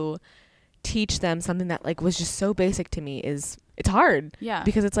to teach them something that like was just so basic to me it's hard Yeah.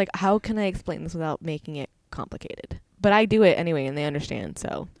 because it's like, how can I explain this without making it complicated? But I do it anyway, and they understand.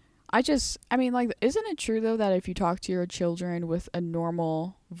 So I mean, like, isn't it true though that if you talk to your children with a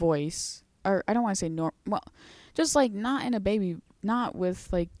normal voice, or I don't want to say well, just like not in a baby, not with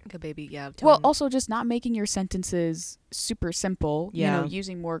like, a baby, yeah. well, also just not making your sentences super simple, Yeah. you know,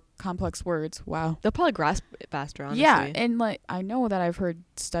 using more complex words. Wow. they'll probably grasp it faster. Honestly. Yeah, and like I know that I've heard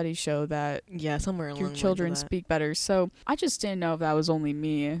studies show that yeah, somewhere along your the lines of children that. speak better. So I just didn't know if that was only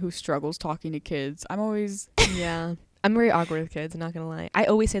me who struggles talking to kids. I'm always Yeah. I'm very awkward with kids, I'm not gonna lie. I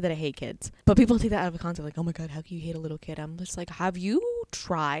always say that I hate kids. But people take that out of context, like, oh my god, how can you hate a little kid? I'm just like, have you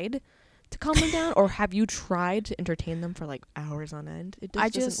tried to calm them down? Or have you tried to entertain them for like hours on end? It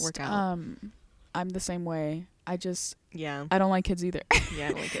just doesn't work out. I'm the same way. I Yeah. don't like kids either. Yeah,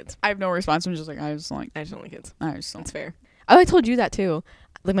 I don't like kids. I have no response. I'm just like I just don't like kids. I just don't. That's fair. Oh, I told you that too.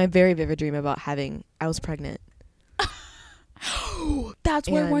 Like my very vivid dream about I was pregnant. That's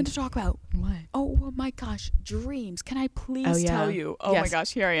what I wanted And- to talk about. What? Oh my gosh, dreams. Can I please yeah. tell you? Oh my Yes.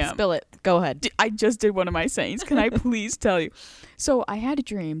 gosh, here I am. Spill it. Go ahead. I just did one of my sayings. Can I please tell you? So I had a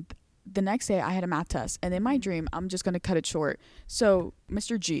dream. The next day I had a math test, and in my dream, I'm just gonna cut it short. So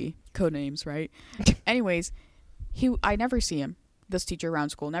Mr. G, code names, right? Anyways, I never see him. This teacher around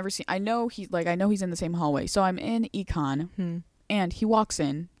school, never see. I know he's in the same hallway. So I'm in econ, and he walks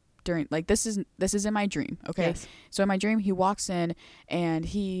in during like this is in my dream. Okay, Yes. so in my dream he walks in and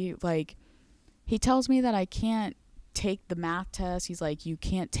he tells me that I can't take the math test. He's like, you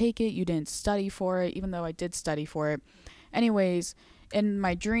can't take it. You didn't study for it, even though I did study for it. Anyways, in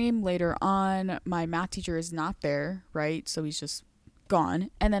my dream later on, my math teacher is not there, right? So he's just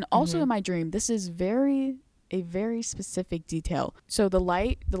gone. And then also in my dream, this is a very specific detail. So the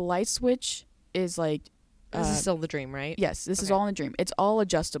light switch is like, This is still the dream, right? yes, this is Okay. all in a dream. It's all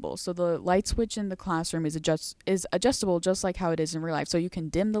adjustable. So the light switch in the classroom is adjustable just like how it is in real life. So you can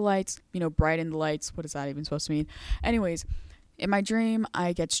dim the lights, brighten the lights. What is that even supposed to mean? Anyways, in my dream,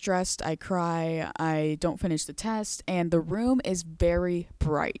 I get stressed, I cry, I don't finish the test, and the room is very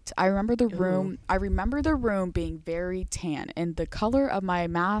bright. I remember the room being very tan, and the color of my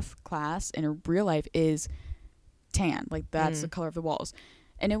math class in real life is tan. Like that's the color of the walls.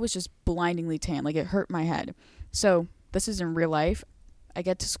 And it was just blindingly tan. Like it hurt my head. So this is in real life. I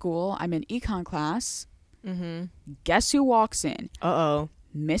get to school. I'm in econ class. Mm-hmm. Guess who walks in? Uh-oh.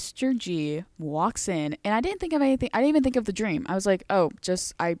 Mr. G walks in. And I didn't think of anything. I didn't even think of the dream. I was like,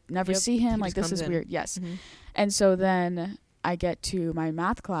 I never see him. he Like, just this is comes in. weird. Yes. Mhm. And so then I get to my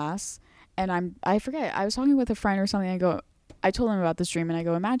math class. And I forget. I was talking with a friend or something. I told him about this dream. And I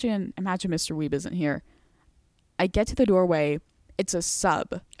go, imagine Mr. Weeb isn't here. I get to the doorway. It's a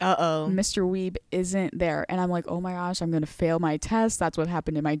sub. Uh-oh. Mr. Weeb isn't there, and I'm like, oh my gosh, I'm gonna fail my test. That's what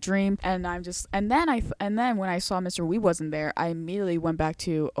happened in my dream. And I'm just, and then when I saw Mr. Weeb wasn't there, I immediately went back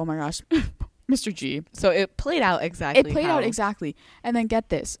to, oh my gosh, Mr. G. So it played out exactly. And then get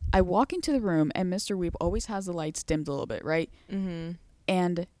this, I walk into the room, and Mr. Weeb always has the lights dimmed a little bit, right? Mm-hmm.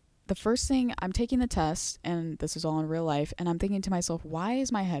 And the first thing, I'm taking the test, and this is all in real life, and I'm thinking to myself, why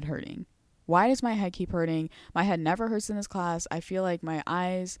is my head hurting? Why does my head keep hurting? My head never hurts in this class. I feel like my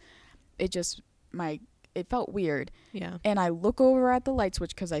eyes, it felt weird. Yeah. And I look over at the light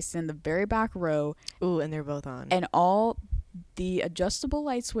switch because I sit in the very back row. Ooh, and they're both on. And the adjustable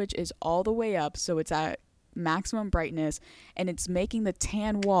light switch is all the way up. So it's at maximum brightness. And it's making the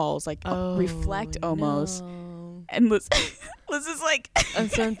tan walls like reflect almost. No. And Liz is like, I'm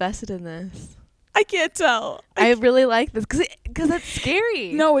so invested in this. I can't tell. I really like this because it's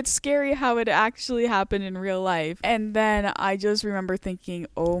scary. No, it's scary how it actually happened in real life. And then I just remember thinking,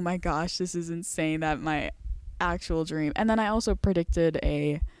 oh my gosh, this is insane, that my actual dream. And then I also predicted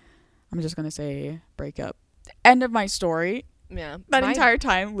I'm just going to say breakup. End of my story. Yeah. That entire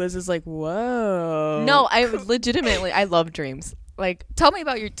time, Liz is like, whoa. No, I legitimately, I love dreams. Like, tell me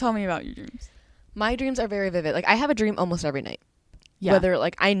about your dreams. My dreams are very vivid. Like, I have a dream almost every night. Yeah. Whether,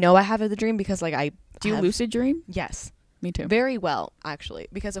 like, I know I have the dream because, like, Do you lucid dream? Yes. Me too. Very well, actually.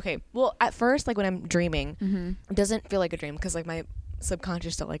 Because, okay, well, at first, like, when I'm dreaming, it doesn't feel like a dream because, like, my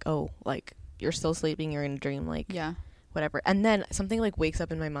subconscious still, like, oh, like, you're still sleeping, you're in a dream, like, yeah, whatever. And then something, like, wakes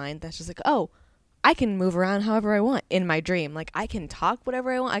up in my mind that's just like, oh, I can move around however I want in my dream. Like, I can talk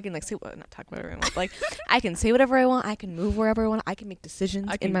whatever I want. I can, like, say, not talk whatever I want. Like, I can say whatever I want. I can move wherever I want. I can make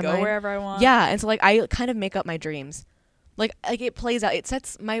decisions in my mind. I can go wherever I want. Yeah, and so, like, I kind of make up my dreams. Like it plays out. It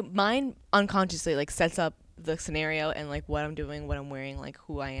sets my mind unconsciously, like, sets up the scenario and, like, what I'm doing, what I'm wearing, like,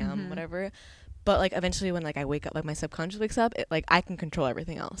 who I am, whatever. But, like, eventually when, like, I wake up, like, my subconscious wakes up, it, like, I can control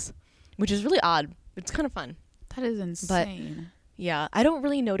everything else, which is really odd. It's kind of fun. That is insane. But, yeah, I don't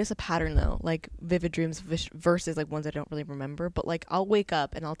really notice a pattern, though, like, vivid dreams versus, like, ones I don't really remember. But, like, I'll wake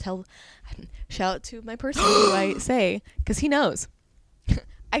up and I'll shout out to my person who I say, because he knows.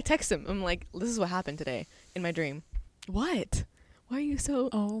 I text him. I'm like, this is what happened today in my dream. What? Why are you so...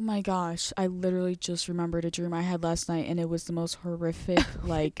 Oh my gosh, I literally just remembered a dream I had last night, and it was the most horrific,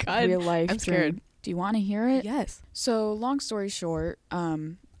 like, real life I'm scared. dream. Do you want to hear it? Yes. So, long story short,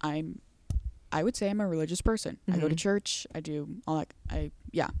 I would say I'm a religious person. I go to church. I do all that.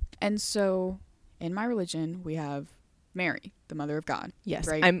 Yeah. And so, in my religion, we have Mary, the Mother of God. Yes.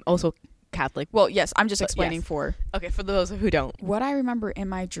 Right? I'm also Catholic. Well, yes. I'm just explaining yes. for... Okay, for those who don't. What I remember in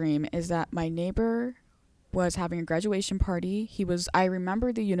my dream is that my neighbor was having a graduation party. I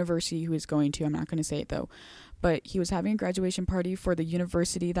remember the university he was going to. I'm not going to say it, though. But he was having a graduation party for the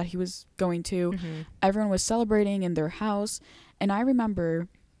university that he was going to. Everyone was celebrating in their house. And I remember...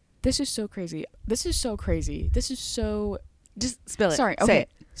 This is so crazy. This is so... Just spill it. Sorry. Okay. Say it.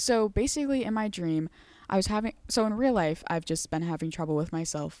 So basically in my dream, so in real life, I've just been having trouble with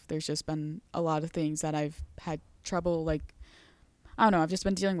myself. There's just been a lot of things that I've had trouble, like, I don't know, I've just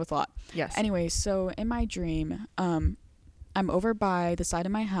been dealing with a lot. Yes. Anyway, so in my dream, I'm over by the side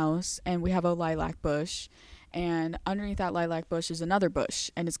of my house and we have a lilac bush, and underneath that lilac bush is another bush,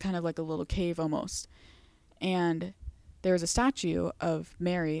 and it's kind of like a little cave almost. And there's a statue of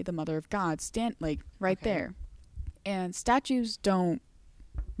Mary, the Mother of God, right there. And statues don't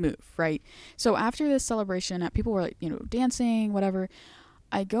move, right? So after this celebration, people were, like, dancing, whatever.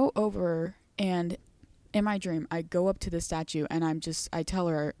 I go over, and in my dream, I go up to the statue, and I tell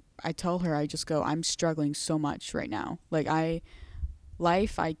her, I'm struggling so much right now. Like, I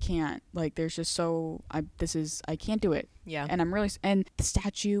can't, like, there's just I can't do it. Yeah. And the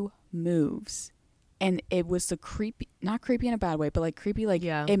statue moves. And it was not creepy in a bad way, but, like, creepy, like,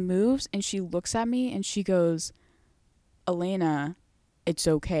 yeah. It moves, and she looks at me, and she goes, Elena, it's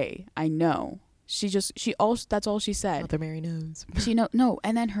okay. I know. That's all she said. Mother Mary knows. No,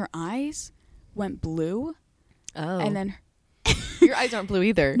 and then her eyes went blue. Oh. And then... Your eyes aren't blue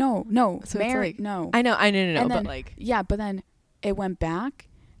either. No. So Mary, it's like, no. I know, and but, then, like... Yeah, but then it went back,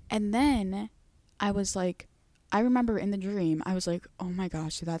 and then I was like... I remember in the dream, I was like, oh my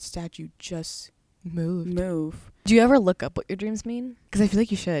gosh, that statue just... move. Do you ever look up what your dreams mean? Because I feel like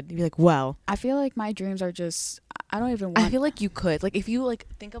you should. You'd be like, wow. I feel like my dreams are just... I don't even want... I feel like you could. Like, if you, like,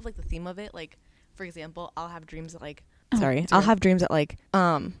 think of, like, the theme of it, like, for example, I'll have dreams that, like... I'll have dreams that, like,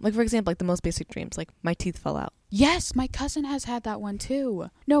 for example, like, the most basic dreams, like, my teeth fell out. Yes, my cousin has had that one, too.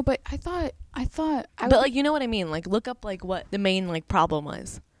 No, but I thought... But, like, you know what I mean? Like, look up, like, what the main, like, problem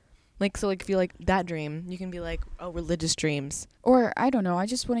was. Like, so, like, if you like that dream, you can be like, oh, religious dreams. Or, I don't know, I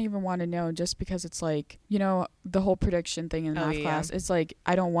just wouldn't even want to know, just because it's like, the whole prediction thing in math class. It's like,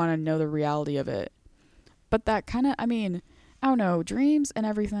 I don't want to know the reality of it. But that kind of, I don't know, dreams and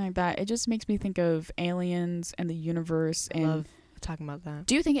everything like that, it just makes me think of aliens and the universe. I love talking about that.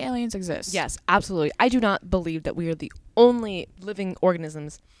 Do you think aliens exist? Yes, absolutely. I do not believe that we are the only living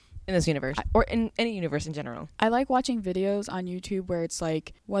organisms in this universe, or in any universe in general. I like watching videos on YouTube where it's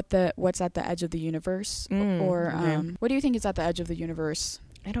like, what's at the edge of the universe? What do you think is at the edge of the universe?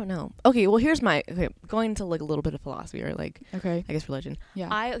 I don't know. Okay, well, here's going into, like, a little bit of philosophy, or, like, I guess religion.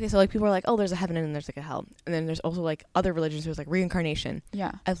 Yeah. So, like, people are like, oh, there's a heaven and there's, like, a hell. And then there's also, like, other religions who's, like, reincarnation.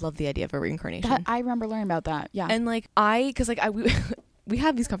 Yeah. I love the idea of a reincarnation. I remember learning about that. Yeah. And, like, we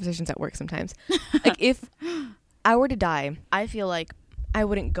have these conversations at work sometimes. Like, if I were to die, I feel like I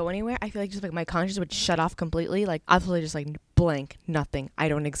wouldn't go anywhere. I feel like just like my conscience would shut off completely. Like absolutely just like blank, nothing. I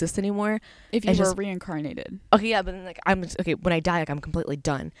don't exist anymore. If you It's were just- reincarnated. Okay, yeah, but then like okay, when I die, like I'm completely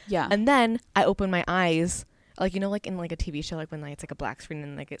done. Yeah. And then I open my eyes, like, you know, like in like a TV show, like when like it's like a black screen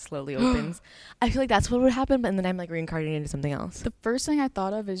and like it slowly opens. I feel like that's what would happen, but then I'm like reincarnated into something else. The first thing I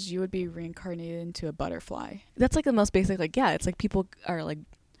thought of is you would be reincarnated into a butterfly. That's like the most basic, like, yeah, it's like people are like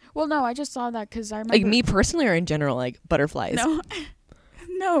Well, no, I just saw that because I remember. me personally or in general, like butterflies. No.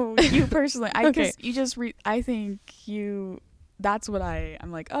 No, you personally. Okay. I think you. That's what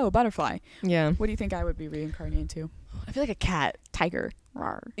I'm like, oh, butterfly. Yeah. What do you think I would be reincarnated into? I feel like a cat. Tiger.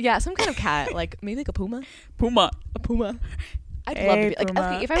 Rawr. Yeah, some kind of cat. Like maybe like a puma. Puma. A puma. I'd Hey, love to be like, puma.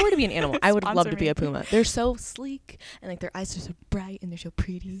 okay, if I were to be an animal, I would love Sponsor to be me. a puma. They're so sleek and like their eyes are so bright and they're so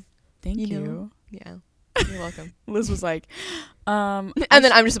pretty. Thank You you. know? Yeah. You're welcome. Liz was like, And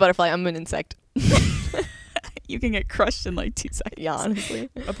then I'm just a butterfly. I'm an insect. you can get crushed in like 2 seconds. Yeah, honestly.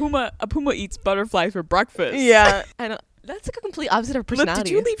 A puma eats butterflies for breakfast. Yeah. I know. That's like a complete opposite of Lip, personality.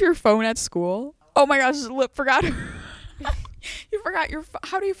 did you leave your phone at school? Oh my gosh, Lip forgot. You forgot your phone.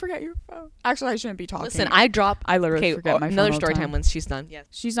 How do you forget your phone? Actually, I shouldn't be talking. Listen, I drop. I literally Okay, forget my phone. another all the story time time. once she's done. Yes.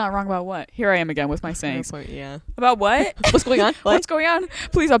 She's not wrong about what? Here I am again with my sayings. Yeah. About what? What's going on? What's going on?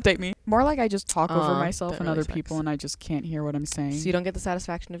 Please update me. More like I just talk over Aw, myself that and really other sucks. people and I just can't hear what I'm saying. So you don't get the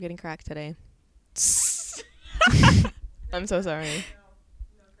satisfaction of getting cracked today. I'm so sorry.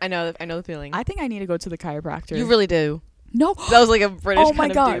 I know the feeling. I think I need to go to the chiropractor. You really do. No. That was like a British Oh my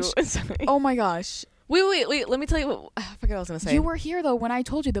kind of gosh. do. Sorry. Oh my gosh. Wait. Let me tell you what. I forgot what I was gonna say. You were here though when I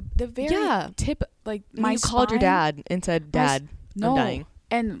told you the very Yeah. tip, like When my you called your spine- dad and said, "Dad, No. I'm dying."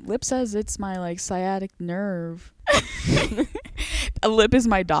 And Lip says it's my like sciatic nerve. Lip is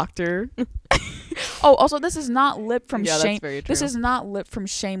my doctor. Oh, also this is not Lip from Yeah, Shame. that's very true. This is not Lip from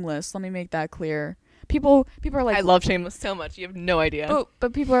Shameless. Let me make that clear. People are like, I love Shameless so much. You have no idea.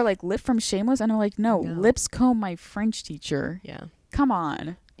 but people are like Lip from Shameless, and I'm like, no, No. Lipscomb, my French teacher. Yeah. Come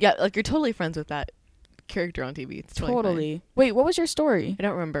on, Yeah, like you're totally friends with that character on TV. It's totally. totally. Wait, what was your story? I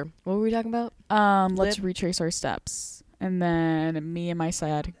don't remember. What were we talking about? Let's Lip? retrace our steps, and then me and my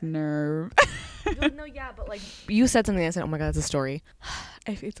sciatic nerve. No, yeah, but like you said something. I said, "Oh my god, it's a story."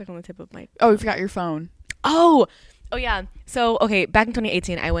 It's like on the tip of my. Oh, you forgot your phone. Oh yeah. So okay, back in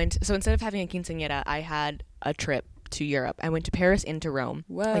 2018, I went. So instead of having a quinceañera, I had a trip to Europe. I went to Paris and to Rome.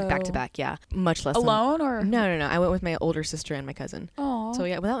 Whoa. Like back to back. Yeah, much less. than- Alone or No. I went with my older sister and my cousin. Oh. So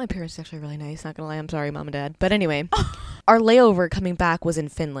yeah, without my parents, it's actually really nice. Not gonna lie, I'm sorry, mom and dad. But anyway, our layover coming back was in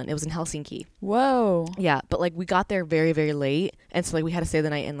Finland. It was in Helsinki. Whoa. Yeah, but like we got there very, very late, and so like we had to stay the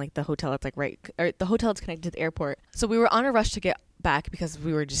night in like the hotel. It's like the hotel is connected to the airport. So we were on a rush to get back because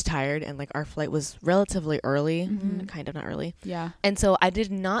we were just tired, and like our flight was relatively early, Mhm. kind of not early. Yeah. And so I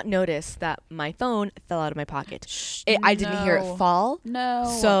did not notice that my phone fell out of my pocket. I didn't hear it fall.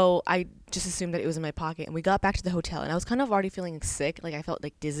 No. So I just assumed that it was in my pocket, and we got back to the hotel, and I was kind of already feeling sick, like I felt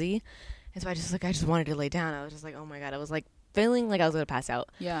like dizzy, and so I just wanted to lay down. I was just like, oh my god, I was like feeling like I was gonna pass out.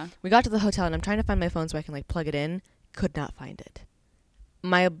 Yeah. We got to the hotel, and I'm trying to find my phone so I can like plug it in. Could not find it.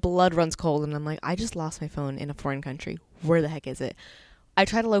 My blood runs cold, and I'm like, I just lost my phone in a foreign country. Where the heck is it? I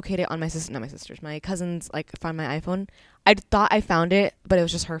tried to locate it on my cousin's, like, find my iPhone. I thought I found it, but it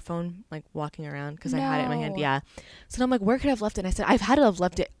was just her phone, like, walking around because I had it in my hand. No. Yeah. So then I'm like, where could I have left it? And I said, I've had to have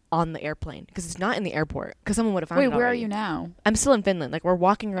left it on the airplane because it's not in the airport because someone would have found Wait, it where are already. you now? I'm still in Finland. Like, we're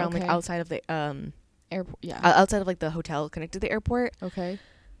walking around, like, Okay. outside of the, Airport. Yeah. outside of, like, the hotel connected to the airport. Okay.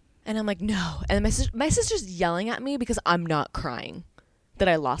 And I'm like, no. And then my sister's yelling at me because I'm not crying that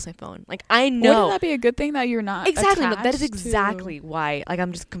I lost my phone. Like, I know. Wouldn't that be a good thing that you're not Exactly. But that is attached to- exactly why. Like,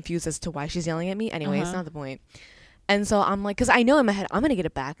 I'm just confused as to why she's yelling at me. Anyway, it's Uh-huh. not the point. And so I'm like, because I know in my head, I'm going to get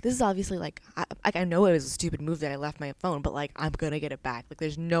it back. This is obviously, like, I know it was a stupid move that I left my phone, but, like, I'm going to get it back. Like,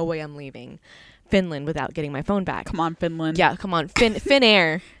 there's no way I'm leaving Finland without getting my phone back. Come on, Finland. Yeah, come on.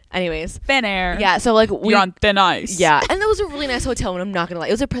 Finnair. Anyways. Finnair. Yeah, so, like, You're on thin ice. Yeah. And that was a really nice hotel, and I'm not going to lie.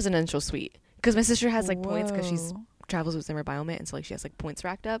 It was a presidential suite. Because my sister has, like, points because she's Whoa. travels with Zimmer Biomet, and so, like, she has, like, points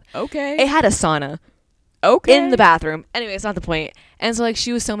racked up. Okay. It had a sauna. Okay. In the bathroom. Anyway, it's not the point. And so, like,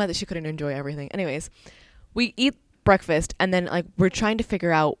 she was so mad that she couldn't enjoy everything. Anyways, we eat breakfast, and then, like, we're trying to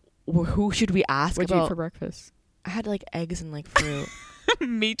figure out who should we ask What'd you about. eat for breakfast? I had, like, eggs and, like, fruit.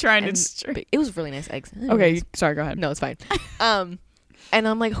 Me trying and it was really nice eggs. Okay, sorry, go ahead. No, it's fine. And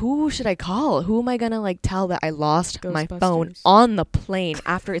I'm like, who should I call? Who am I going to, like, tell that I lost my phone Ghostbusters. on the plane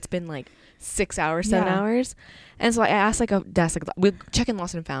after it's been, like, 6 hours, 7 Yeah. hours? And so I asked, like, a desk, like, we check in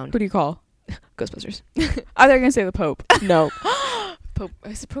Lost and Found. Who do you call? Ghostbusters. Oh, they're gonna say the Pope. No.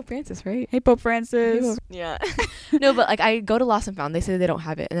 It's Pope Francis, right? Hey, Pope Francis. Yeah. No, but like I go to Lost and Found. They say they don't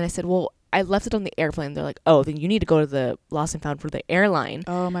have it. And then I said, well, I left it on the airplane. They're like, oh, then you need to go to the lost and found for the airline.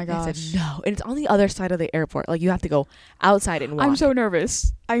 Oh my gosh. I said no, and it's on the other side of the airport. Like you have to go outside and walk. I'm so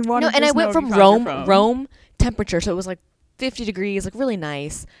nervous. I want to. No, and I went from Rome temperature, so it was like 50 degrees, like really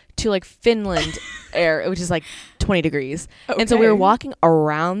nice, to like Finland air, which is like 20 degrees. Okay. And so we were walking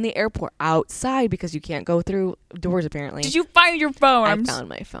around the airport outside because you can't go through doors apparently. Did you find your phone? I found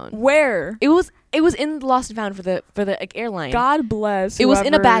my phone. Where? It was in the lost and found for the like, airline. God bless. It was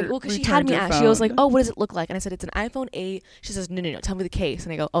in a bag. Well, because she had me phone. She was like, oh, what does it look like? And I said, it's an iPhone 8. She says, no, tell me the case.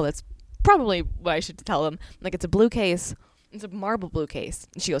 And I go, oh, that's probably what I should tell them. Like, it's a blue case. It's a marble blue case.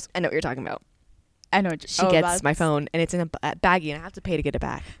 And she goes, I know what you're talking about. I know. She gets my phone, and it's in a baggie, and I have to pay to get it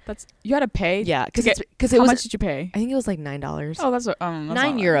back. You had to pay? Yeah, because how much did you pay? I think it was like $9. Oh, that's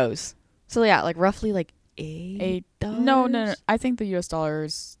 €9. So yeah, like roughly like $8. No. I think the US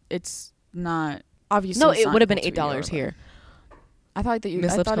dollars. It's not obviously. No, it would have been $8 here. I thought that you.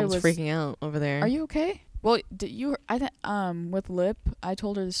 Miss I thought it Lipscomb's was freaking out over there. Are you okay? Well, did you? I think with Lip, I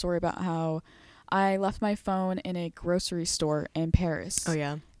told her the story about how I left my phone in a grocery store in Paris. Oh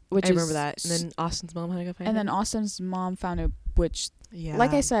yeah. I remember that. And then Austin's mom had to go find it. And then Austin's mom found it, which,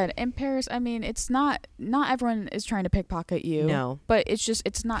 like I said, in Paris, I mean, it's not everyone is trying to pickpocket you. No. But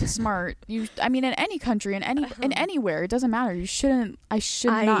it's not smart. I mean, in any country, in anywhere, it doesn't matter. I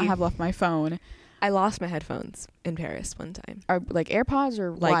should not have left my phone. I lost my headphones in Paris one time. Are like AirPods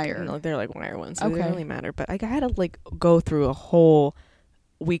or like, wire? No, they're like wire ones. So they don't really matter. But I had to like go through a whole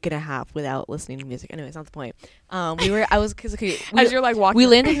week and a half without listening to music. Anyway, it's not the point. You're like walking. We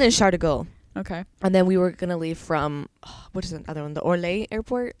landed in Charles de Gaulle. Okay. And then we were gonna leave from what is the other one? The Orly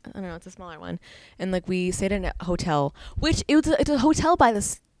airport. I don't know. It's a smaller one. And like we stayed in a hotel, which it's a hotel by the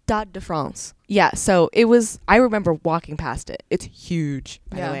Stade de France. Yeah. So it was. I remember walking past it. It's huge,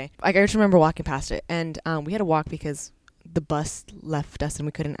 by the way. Like I just remember walking past it, and we had to walk because the bus left us and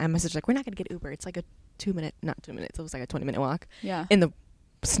we couldn't. I messaged like, we're not gonna get Uber. It's like a 2 minute, not 2 minutes. It was like a 20-minute walk. Yeah. In the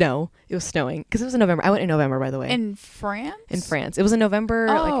snow. It was snowing because it was in November. I went in November, by the way. In France? In France. It was in November.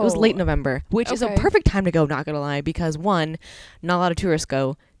 Oh. Like it was late November, which is a perfect time to go, not gonna lie, because one, not a lot of tourists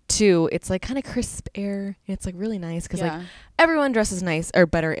go. Two, it's like kind of crisp air. It's like really nice because like everyone dresses nice or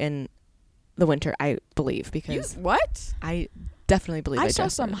better in the winter, I believe, because what? I definitely believe I saw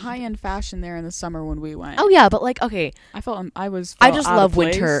some high-end fashion there in the summer when we went. Oh yeah, but like okay, I just love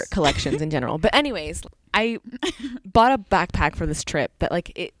winter collections in general. But anyways, I bought a backpack for this trip that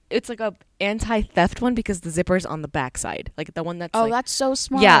like it's like a anti-theft one because the zipper's on the back side, like the one that's that's so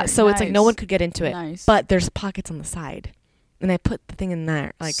smart. Yeah, so it's like no one could get into it. Nice. But there's pockets on the side, and I put the thing in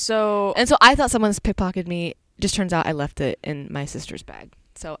there like so. And so I thought someone's pickpocketed me. Just turns out I left it in my sister's bag.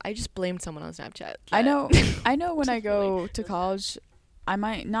 So I just blamed someone on Snapchat. I know when I go to college, I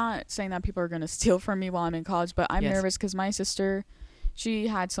might not saying that people are going to steal from me while I'm in college, but I'm nervous because my sister, she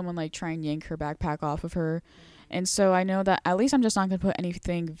had someone like try and yank her backpack off of her. And so I know that at least I'm just not going to put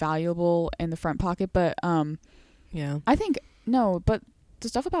anything valuable in the front pocket. But yeah, I think, but the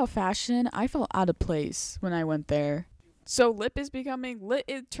stuff about fashion, I felt out of place when I went there. So Lip is becoming lit.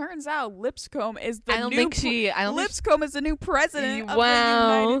 It turns out Lipscomb is the Lipscomb is the new president of the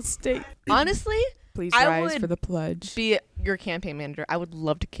United States. Honestly, please rise for the pledge. Be your campaign manager. I would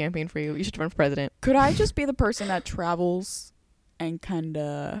love to campaign for you. You should run for president. Could I just be the person that travels and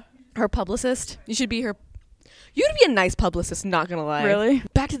kinda her publicist? You should be her. You'd be a nice publicist. Not gonna lie. Really?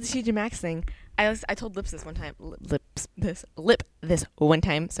 Back to the tjmaxx thing. I told Lip this one time. Lip this one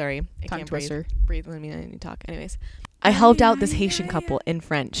time. Sorry, I Tongue can't twister. breathe. Let me need to talk. Anyways. I helped out this Haitian couple in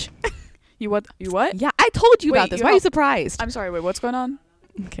French. You what? Yeah, I told you about this. Why are you surprised? I'm sorry. Wait, what's going on?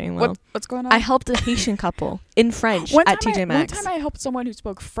 Okay, well, what's going on? I helped a Haitian couple in French at tjmaxx. One time I helped someone who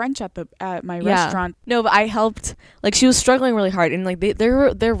spoke French at my restaurant. No, but I helped. Like she was struggling really hard, and like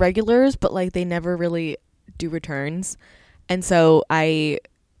they're regulars, but like they never really do returns, and so I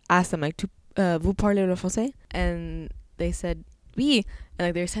asked them like, "Vous parlez le français?" And they said, "Oui," and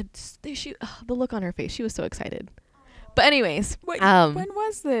like they said, the look on her face, she was so excited. But anyways, wait, when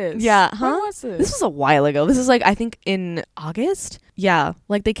was this? Yeah, when was this? This was a while ago. This is like I think in August. Yeah,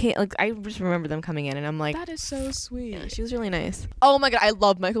 like they can't. Like I just remember them coming in, and I'm like, that is so sweet. Yeah, she was really nice. Oh my god, I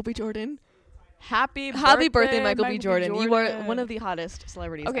love Michael B. Jordan. Happy birthday, Michael B. Jordan. You are one of the hottest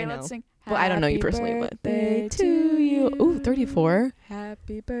celebrities I know. Let's sing. Well, I don't know you personally, but birthday to you. Ooh, 34.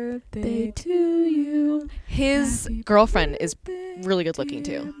 Happy birthday to you. His girlfriend is really good looking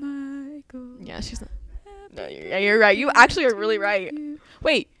too. Michael. Yeah, she's. No, you're right. You actually are really right.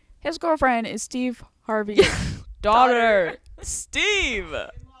 Wait, his girlfriend is Steve Harvey's daughter. Steve.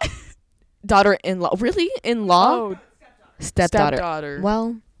 Daughter-in-law. Really? In-law? Oh, Stepdaughter. Stepdaughter.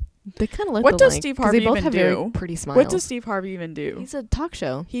 Well, They kind of look What does alike, Steve 'cause Harvey they both even have do? very pretty smiles. What does Steve Harvey even do? He's a talk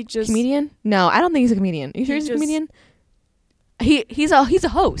show. He just Comedian? No, I don't think he's a comedian. Are you sure he's a comedian? He's a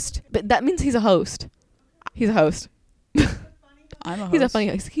host. But that means he's a host. He's a host. I'm a host. He's a funny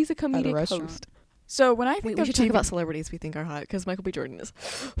host. He's a comedic restaurant. host. So when I think We of should talk TV about celebrities we think are hot, because Michael B. Jordan is.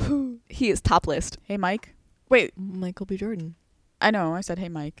 He is top list. Hey, Mike. Wait, Michael B. Jordan. I know. I said, hey,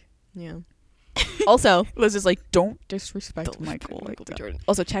 Mike. Yeah. Also, Liz is like, don't disrespect Michael Michael B. like Jordan.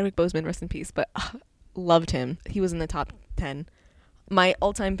 Also, Chadwick Boseman, rest in peace. But loved him. He was in the top 10. My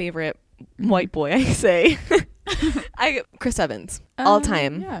all-time favorite white boy, I say. Chris Evans. All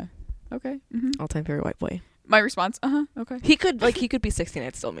time. Yeah. Okay. All-time favorite white boy. My response, okay. He could be 16.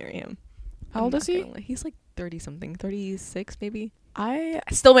 I'd still marry him. How old is he? He's like 30 something, 36 maybe. I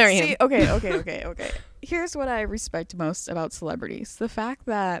Still marry him. Okay. Here's what I respect most about celebrities. The fact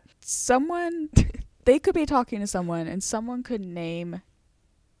that they could be talking to someone and someone could name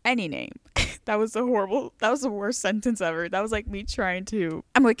any name. That was the worst sentence ever. That was like me trying to,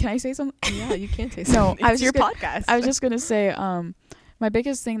 I'm like, can I say something? Yeah, you can say something. No, It's your podcast. I was just going to say, my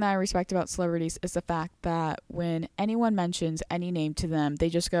biggest thing that I respect about celebrities is the fact that when anyone mentions any name to them, they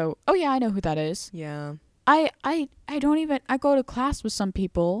just go, oh yeah, I know who that is. Yeah. I go to class with some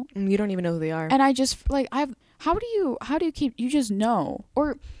people. You don't even know who they are. And I just like, how do you keep, you just know,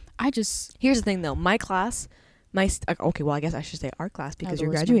 or Here's the thing though, my class, okay, well I guess I should say our class, because you're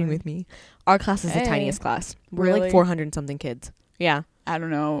lowest graduating number. with me. Our class is the tiniest class. We're Really? like 400 something kids. Yeah. I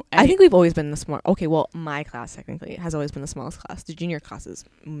don't know. I think we've always been the small. Okay, well, my class technically has always been the smallest class. The junior class is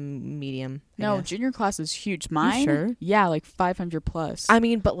medium. I no, guess. junior class is huge. Mine, sure? Yeah, like 500 plus. I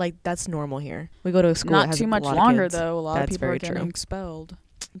mean, but like that's normal here. We go to a school. that Not has too a much lot longer of kids. though. A lot That's of people very are getting true. expelled.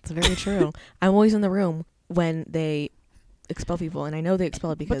 It's very true. I'm always in the room when they expel people, and I know they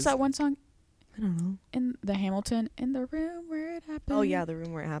expel because What's that one song? I don't know. In the Hamilton, in the room where it happened. Oh yeah, the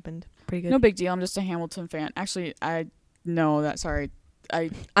room where it happened. Pretty good. No big deal. I'm just a Hamilton fan. Actually, I know that. Sorry.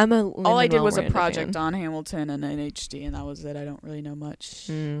 I'm a. All I did was a Miranda project fan. on Hamilton and NHD, and that was it. I don't really know much.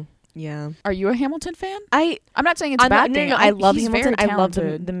 Yeah. Are you a Hamilton fan? I'm not saying it's a bad thing. No, I love he's Hamilton. very I love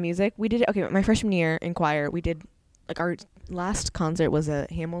talented. the music. We did it. Okay, my freshman year in choir, we did like our last concert was a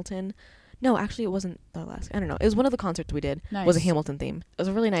Hamilton. No, actually, it wasn't the last. I don't know. It was one of the concerts we did. Was a Nice. Hamilton theme. It was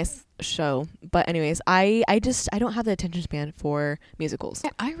a really nice show. But anyways, I don't have the attention span for musicals.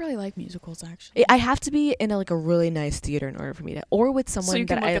 I really like musicals actually. I have to be in a really nice theater in order for me to, or with someone So you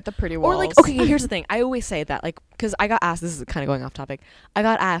can that look I at the pretty walls. or like, okay, here's the thing. I always say that, like, because I got asked, this is kind of going off topic. I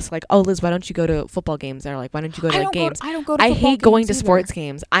got asked, like, oh, Liz, why don't you go to football games? Or like, why don't you go to like, games? I don't go to I football hate going to games either. sports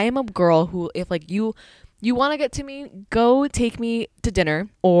games. I am a girl who, if like you want to get to me, go take me to dinner,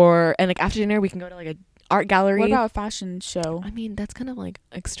 and like after dinner we can go to like a art gallery. What about a fashion show? I mean, that's kind of like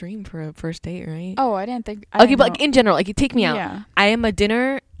extreme for a first date, right? Oh, I didn't think. Okay, but like in general, like you take me out. Yeah. I am a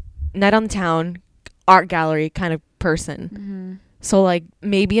dinner, night on the town, art gallery kind of person. Mm-hmm. So like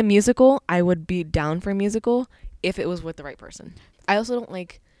maybe a musical, I would be down for a musical if it was with the right person. I also don't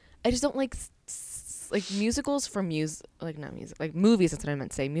like, I just don't like like musicals for not music, like movies. That's what I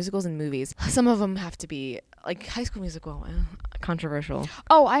meant to say. Musicals and movies. Some of them have to be like High School Musical. Controversial.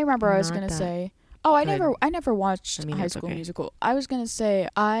 Oh, I remember. I was Not gonna that say. Oh, I good. never watched I mean, High it's School okay. Musical. I was gonna say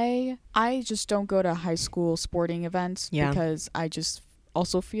I just don't go to high school sporting events because I just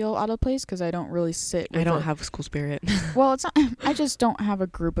also feel out of place because I don't really sit. I don't have school spirit. Well, it's not. I just don't have a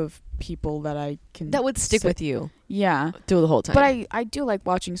group of people that I can that would stick with you. Yeah, through the whole time. but I do like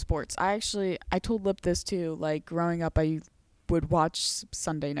watching sports. I told Lip this too. Like growing up, I would watch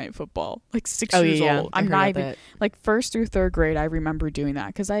Sunday Night Football. Like 6 years old. I'm not even like first through third grade. I remember doing that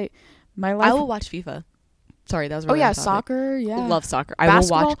because my life. I will watch FIFA. Sorry, that was Oh really yeah, off topic. soccer. Yeah, Love soccer.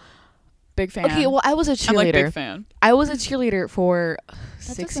 Basketball, I will watch. Big fan. Okay, well, I was a I'm cheerleader. like big fan. I was a cheerleader for That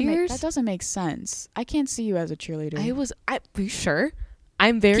 6 doesn't years. that doesn't make sense. I can't see you as a cheerleader. Are you sure?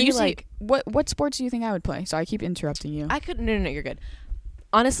 I'm very you like. what sports do you think I would play? So I keep interrupting you. I could. No, you're good.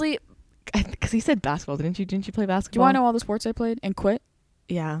 Honestly, because he said basketball, didn't you? Didn't you play basketball? Do you want to know all the sports I played and quit?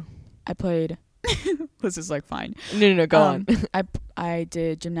 Yeah. I played. This is like fine. No. Go on. I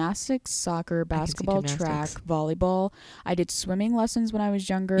did gymnastics, soccer, basketball, track, gymnastics. volleyball. I did swimming lessons when I was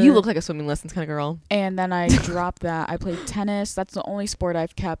younger. You look like a swimming lessons kind of girl. And then I dropped that. I played tennis. That's the only sport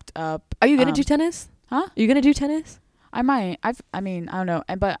I've kept up. Are you gonna do tennis? Huh? Are you gonna do tennis? I might. I don't know.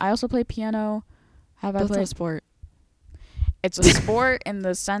 But I also play piano. Have I That's played a sport. It's a sport in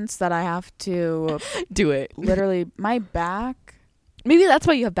the sense that I have to Do it. literally my back. Maybe that's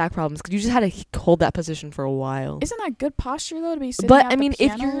why you have back problems, because you just had to hold that position for a while. Isn't that good posture though to be sitting But at I the mean,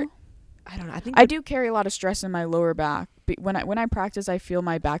 if piano? you're, I don't know. I think I do carry a lot of stress in my lower back. When I practice, I feel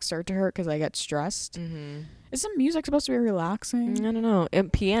my back start to hurt because I get stressed. Mm-hmm. Isn't music supposed to be relaxing? I don't know.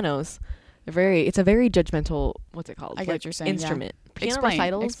 And pianos, it's a very judgmental. What's it called? I get what you're saying. Instrument. Yeah. Piano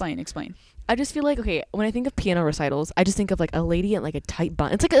recitals. Explain. I just feel like, okay, when I think of piano recitals, I just think of like a lady in like a tight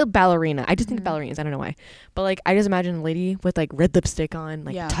bun. It's like a ballerina. I just think of ballerinas. I don't know why. But like, I just imagine a lady with like red lipstick on,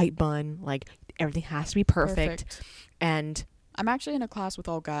 like tight bun, like everything has to be perfect. And I'm actually in a class with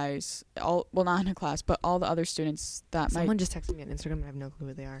all guys. Not in a class, but all the other students that someone just texted me on Instagram and I have no clue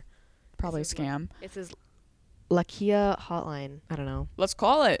who they are. Probably a scam. It says Lakia Hotline. I don't know. Let's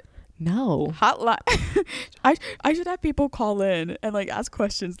call it. No. Hotline. I should have people call in and like ask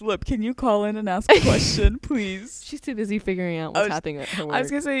questions. Look, can you call in and ask a question, please? She's too busy figuring out what's happening at her work. I was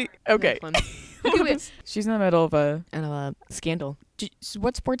gonna say, okay. Okay, wait. She's in the middle of a scandal.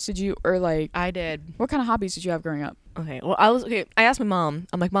 What sports did you, or like? I did. What kind of hobbies did you have growing up? Okay, well, I asked my mom.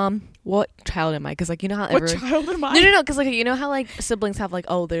 I'm like, Mom, what child am I? Because like, you know how what child am I? No, because like, you know how like siblings have like,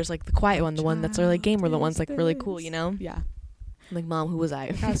 oh, there's like the quiet one, the one that's really gamer, the one's like really cool, you know? Yeah. I'm like, Mom, who was I?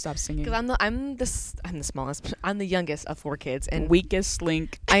 I gotta stop singing. Because I'm the smallest. I'm the youngest of 4 kids and weakest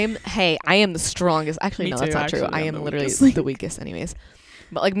link. I am the strongest. Actually, no, that's not true. I am literally the weakest, anyways.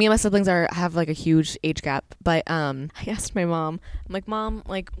 But like me and my siblings have like a huge age gap. But I asked my mom. I'm like, Mom,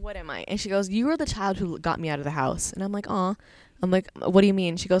 like, what am I? And she goes, you were the child who got me out of the house. And I'm like, aw. I'm like, what do you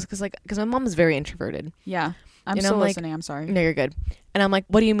mean? She goes, because my mom is very introverted. Yeah. I'm still listening. I'm sorry. No, you're good. And I'm like,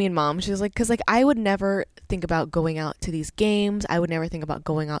 what do you mean, Mom? She was like, because like I would never think about going out to these games. I would never think about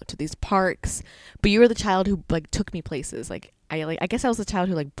going out to these parks. But you were the child who like took me places. Like I guess I was the child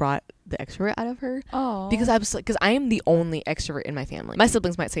who like brought the extrovert out of her. Oh. Because I am the only extrovert in my family. My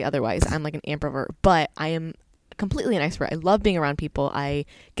siblings might say otherwise. I'm like an ambivert, but I am completely an extrovert. I love being around people. I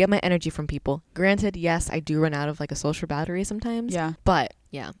get my energy from people. Granted, yes, I do run out of like a social battery sometimes. Yeah. But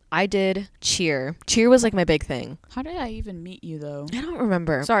yeah, I did cheer. Cheer was like my big thing. How did I even meet you though? I don't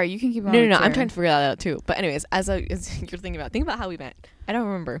remember. Sorry, you can keep on. No. I'm trying to figure that out too. But anyways, as you're think about how we met. I don't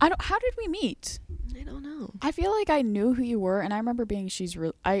remember. How did we meet? I don't know. I feel like I knew who you were, and I remember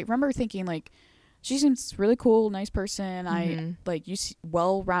I remember thinking like, she seems really cool, nice person. I like you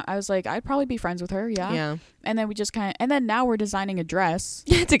well-rounded. I was like, I'd probably be friends with her. Yeah. And then we just and then now we're designing a dress.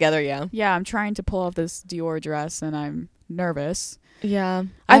 Yeah, together. Yeah. Yeah, I'm trying to pull off this Dior dress, and I'm nervous. Yeah.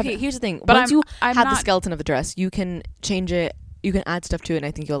 Okay. Here's the thing. But once you have the skeleton of the dress, you can change it. You can add stuff to it, and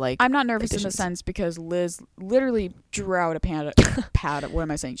I think you'll like. I'm not nervous in the sense because Liz literally drew out a pattern. What am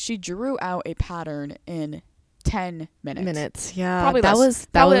I saying? She drew out a pattern in 10 minutes. Yeah. Probably that was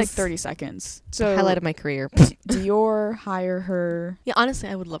like 30 seconds. So highlight of my career. Dior, hire her. Yeah, honestly,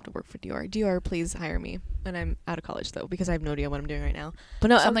 I would love to work for Dior. Dior, please hire me. And I'm out of college though, because I have no idea what I'm doing right now. But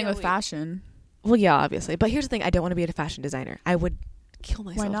no, something with fashion. Well, yeah, obviously. But here's the thing: I don't want to be a fashion designer. I would kill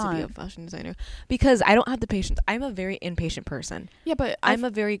myself to be a fashion designer because I don't have the patience. I'm a very impatient person. Yeah, but I'm a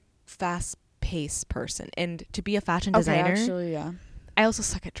very fast-paced person, and to be a fashion designer, actually, yeah. I also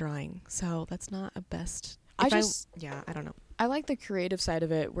suck at drawing, so that's not a best. I don't know. I like the creative side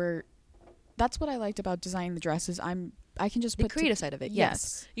of it, where that's what I liked about designing the dresses. I can just put the creative side of it.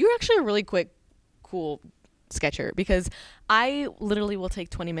 Yes, you're actually a really cool sketcher, because I literally will take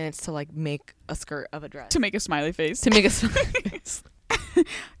 20 minutes to like make a skirt of a dress, to make a smiley face.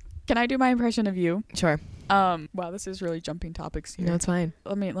 Can I do my impression of you? Sure. Wow, this is really jumping topics here. No, it's fine.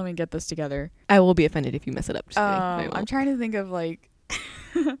 Let me get this together. I will be offended if you mess it up. I'm trying to think of like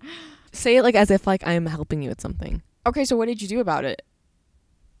say it like as if like I'm helping you with something. Okay, so what did you do about it?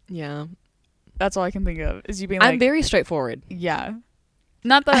 Yeah. That's all I can think of. Is you being like, I'm very straightforward. Yeah.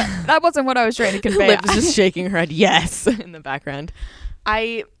 Not that wasn't what I was trying to convey. Liv is just shaking her head yes in the background.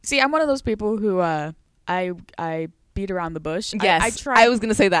 I'm one of those people who I beat around the bush. Yes. I was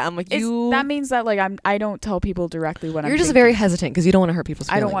gonna say that. I'm like, that means that like I don't tell people directly when you're just very hesitant because you don't want to hurt people's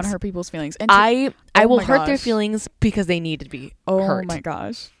feelings. I don't want to hurt people's feelings. And I will hurt their feelings because they need to be hurt. Oh my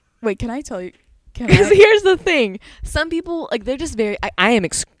gosh. Wait, can I tell you? Because here's the thing. Some people, like, they're just very... I am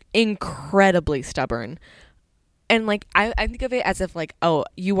incredibly stubborn. And, like, I think of it as if, like, oh,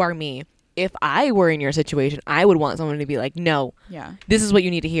 you are me. If I were in your situation, I would want someone to be like, no, this is what you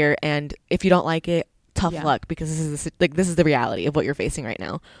need to hear. And if you don't like it, tough luck, because this is the reality of what you're facing right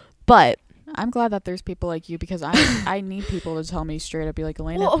now. But... I'm glad that there's people like you, because I need people to tell me straight up, be like,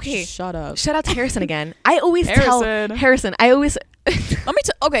 Elena, shut up. Shout out to Harrison again. I always tell Harrison,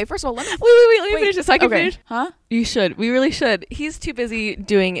 okay, first of all, let me let me finish this so I can finish. Huh? You should. We really should. He's too busy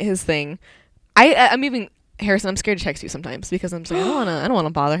doing his thing. I'm even Harrison, I'm scared to text you sometimes because I'm just like, I don't want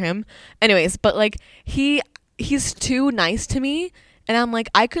to bother him. Anyways, but like he's too nice to me. And I'm like,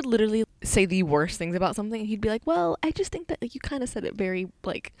 I could literally say the worst things about something, and he'd be like, well, I just think that like you kind of said it very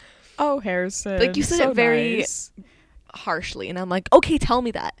like, oh, Harrison, like you said so it very nice. harshly, and I'm like, okay, tell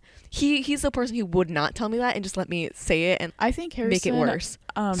me that. He's the person who would not tell me that and just let me say it and I think Harrison make it worse.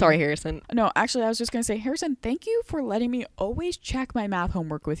 Sorry, Harrison. No, actually, I was just gonna say, Harrison, thank you for letting me always check my math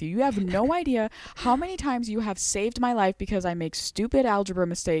homework with you. You have no idea how many times you have saved my life because I make stupid algebra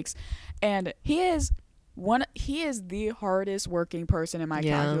mistakes, and he is the hardest working person in my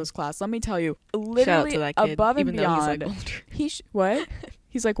calculus class. Let me tell you, literally shout out to that kid, above and even beyond. though he's like older. What?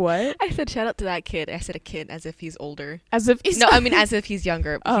 He's like, what? I said shout out to that kid. I said a kid as if he's older. As if he's no, I mean as if he's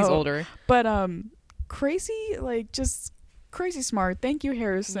younger. He's older. But crazy, like just crazy smart. Thank you,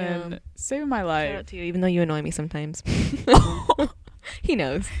 Harrison. Yeah. Saving my life. Shout out to you, even though you annoy me sometimes. He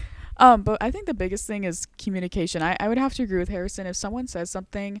knows. But I think the biggest thing is communication. I would have to agree with Harrison. If someone says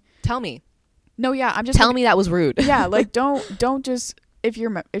something, Tell me. no, yeah, I'm just Tell me that was rude. yeah, like don't just if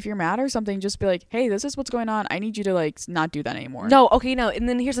you're mad or something, just be like, hey, this is what's going on. I need you to like not do that anymore. No, okay, no. And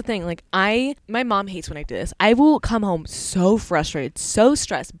then here's the thing. Like my mom hates when I do this. I will come home so frustrated, so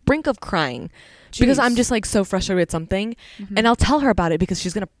stressed, brink of crying. Because I'm just like so frustrated with something. Mm-hmm. And I'll tell her about it because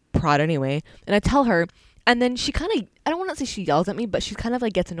she's going to prod anyway. And I tell her, and then she kind of, I don't want to say she yells at me, but she kind of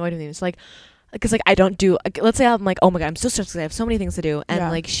like gets annoyed with me. It's like, because like I don't do, like, let's say I'm like, oh my God, I'm so stressed because I have so many things to do. And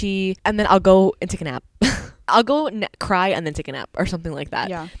like and then I'll go and take a nap. I'll go cry and then take a nap or something like that.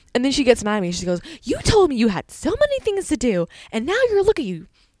 Yeah. And then she gets mad at me. She goes, you told me you had so many things to do. And now look at you.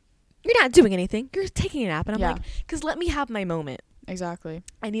 You're not doing anything. You're taking a nap. And I'm like, because let me have my moment. Exactly.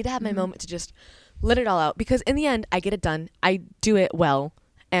 I need to have my moment to just let it all out. Because in the end, I get it done. I do it well.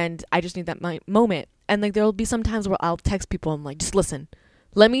 And I just need that moment. And like there will be some times where I'll text people and like, just listen.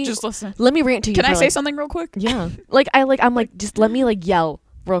 Let me rant to you. Can I say something real quick? Yeah. I'm like, just let me like yell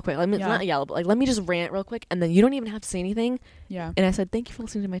real quick. Not yell, but like let me just rant real quick, and then you don't even have to say anything. Yeah. And I said, thank you for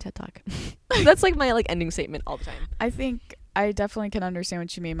listening to my TED Talk. That's like my like ending statement all the time. I think I definitely can understand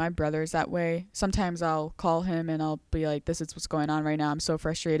what you mean. My brother's that way. Sometimes I'll call him and I'll be like, this is what's going on right now. I'm so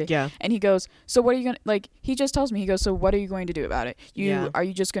frustrated. Yeah. And he goes, so what are you going to, like, he just tells me, he goes, so what are you going to do about it? Are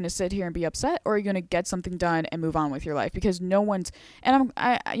you just going to sit here and be upset, or are you going to get something done and move on with your life? Because no one's, and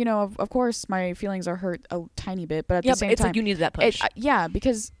I you know, of course my feelings are hurt a tiny bit, but at the same time. It's like you needed that push.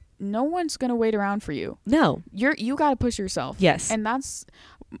 Because no one's going to wait around for you. No. You got to push yourself. Yes. And that's,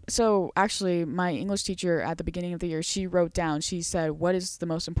 so actually my English teacher at the beginning of the year, she wrote down, she said, what is the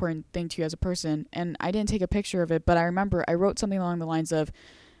most important thing to you as a person? And I didn't take a picture of it, but I remember I wrote something along the lines of,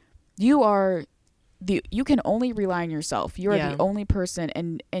 you can only rely on yourself. You are the only person.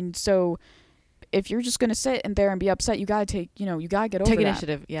 And so if you're just going to sit in there and be upset, you got to get over that. Take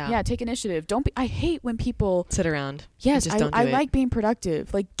initiative. Yeah. Yeah. Take initiative. I hate when people sit around. Yes. I like being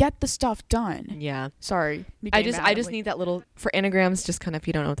productive. Like, get the stuff done. Yeah. Sorry. I just need that little, for Enneagrams, just kind of, if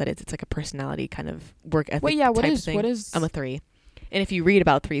you don't know what that is, it's like a personality kind of work ethic. Wait, yeah. What is? I'm a 3. And if you read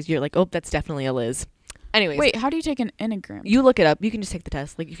about 3s, you're like, oh, that's definitely a Liz. Anyways. Wait, how do you take an Enneagram? You look it up. You can just take the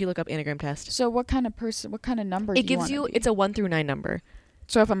test. Like, if you look up Enneagram test. So what kind of number it gives you, it's a 1 through 9 number.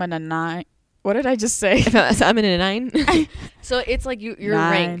 So if I'm in a 9, what did I just say? So I'm in a 9. So it's like you're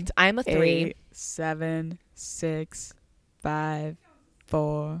 9, ranked. I'm a 3. 8, 7, 6, 5,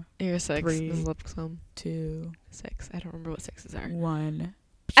 4. You're a 6. 3, this is lip 2, 6. I don't remember what 6s are. 1.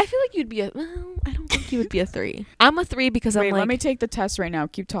 I feel like you'd be I don't think you would be a 3. I'm a 3 because I'm like. Let me take the test right now.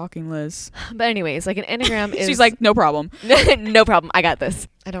 Keep talking, Liz. But anyways, like an Enneagram is. She's like, no problem. No problem. I got this.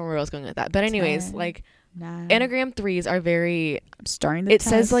 I don't remember where I was going with that. But anyways, 10, like 9. Enneagram 3s are very. I'm starting the It test.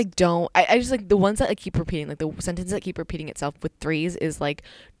 says like don't. I just like the ones that like keep repeating, like the sentence that keep repeating itself with 3s is like,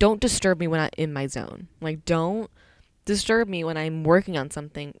 don't disturb me when I'm in my zone. Like, don't disturb me when I'm working on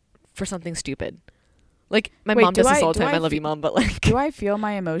something for something stupid. Like, my mom does this all the time. I love you, Mom, but like. Do I feel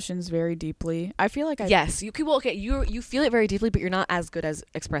my emotions very deeply? I feel like Yes. You feel it very deeply, but you're not as good as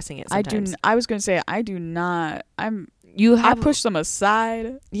expressing it sometimes. I was going to say, I do not. I push them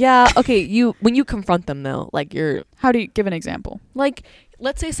aside. Yeah. Okay. When you confront them, though, like how do you give an example? Like,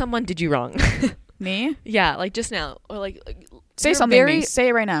 let's say someone did you wrong. Me? Yeah. Like, just now. Or like say something mean. Say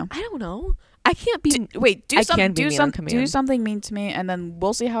it right now. I don't know. I can't be. Do something mean to me, and then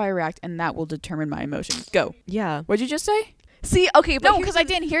we'll see how I react, and that will determine my emotion. Go. Yeah. What'd you just say? See, okay, but no, because I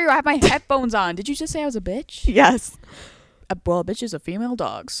didn't hear you. I have my headphones on. Did you just say I was a bitch? Yes. Well, a bitch is a female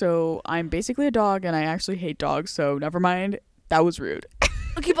dog, so I'm basically a dog, and I actually hate dogs. So never mind. That was rude.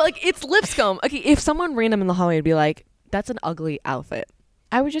 Okay, but like it's Lipscomb. Okay, if someone random in the hallway would be like, "That's an ugly outfit,"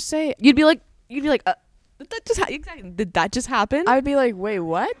 I would just say, you'd be like, that just exactly. Did that just happen? I would be like, wait,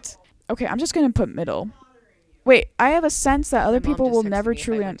 what? Okay, I'm just gonna put middle. Wait, I have a sense that other people will never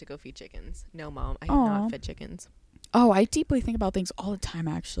truly. I went to go feed chickens. No, Mom, I have not fed chickens. Oh, I deeply think about things all the time.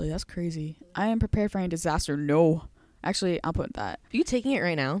 Actually, that's crazy. I am prepared for any disaster. No, Actually, I'll put that. Are you taking it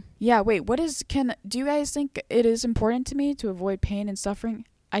right now? Yeah, wait, do you guys think it is important to me to avoid pain and suffering?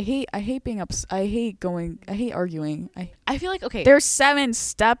 I hate being I hate arguing. I feel like, okay. There's 7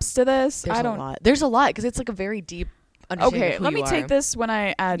 steps to this. There's a lot. There's a lot because it's like a very deep understanding of who let me you take are. this when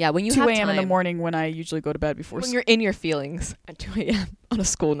I at when you 2 have a.m. in the time. morning when I usually go to bed before When you're in your feelings at 2 a.m. on a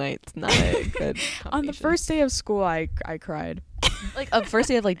school night. It's not a good on the first day of school, I cried. Like a first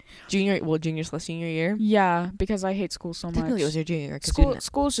day of like junior/senior year. Yeah, because I hate school so much. Technically, it was your junior year. 'Cause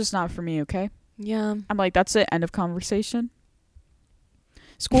School's just not for me. Okay. Yeah. I'm like, that's it. End of conversation.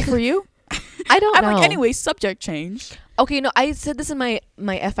 School for you? I don't know. I'm like, anyway, subject change. Okay, no, I said this in my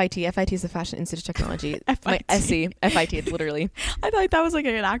FIT. FIT is the Fashion Institute of Technology. My SC. FIT, it's literally. I thought that was like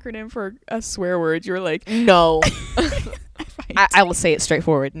an acronym for a swear word. You were like, no. I will say it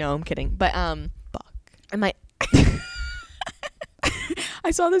straightforward. No, I'm kidding. But fuck.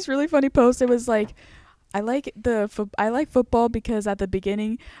 I saw this really funny post. It was like, I like football because at the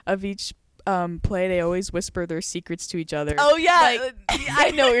beginning of each play they always whisper their secrets to each other. Oh yeah, like,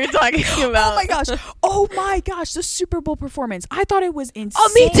 I know what you're talking about. Oh my gosh, the Super Bowl performance. I thought it was insane.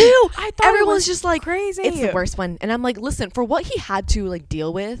 Oh, me too. I thought everyone's just like crazy. It's the worst one, and I'm like, listen, for what he had to like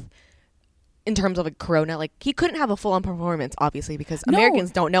deal with in terms of like Corona, like he couldn't have a full-on performance, obviously, because Americans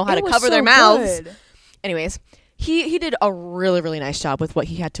don't know how to cover their mouths. Good. Anyways, he did a really, really nice job with what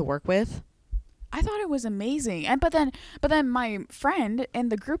he had to work with. I thought it was amazing. And but then my friend in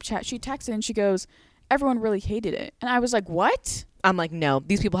the group chat, she texted and she goes, everyone really hated it. And I was like, what? I'm like, no,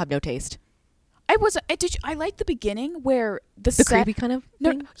 these people have no taste. I liked the beginning where the set, creepy kind of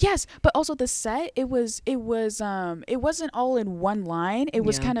no, thing? yes, but also the set, it wasn't all in one line. It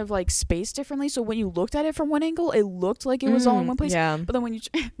was kind of like spaced differently. So when you looked at it from one angle, it looked like it was all in one place. Yeah. But then when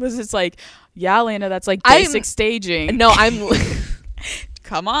it's like, yeah, Lana, that's like basic staging. No, I'm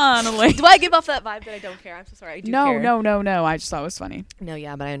come on, like, do I give off that vibe that I don't care? I'm so sorry. I do care. No. I just thought it was funny. No,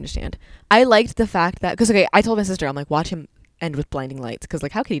 yeah, but I understand. I liked the fact that because I told my sister, I'm like, watch him end with blinding lights because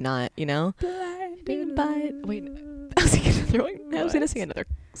like how could he not? You know. Blinding by wait. I was gonna sing another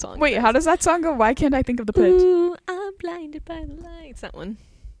song. Wait, how does that song go? Why can't I think of the pitch? Ooh, I'm blinded by the lights. That one.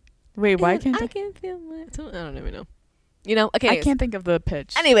 Wait, why can't I can't feel my? I don't even know. You know. Okay. I can't think of the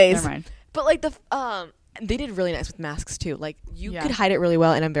pitch. Anyways, never mind. But like they did really nice with masks too. Like you could hide it really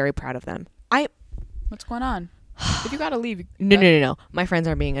well, and I'm very proud of them. What's going on? If you gotta leave. No. My friends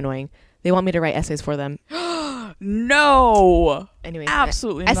are being annoying. They want me to write essays for them. No. Anyways,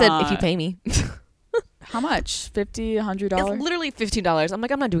 absolutely I not. said if you pay me. How much? $50, $100? It's literally $15. I'm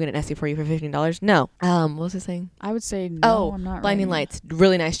like, I'm not doing an essay for you for $15. No. What was I saying? I would say no. I'm not. Blinding lights.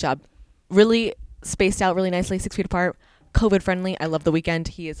 Really nice job. Really spaced out really nicely, 6 feet apart. COVID friendly. I love The Weeknd.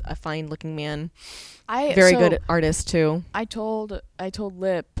 He is a fine looking man. Very good artist too. I told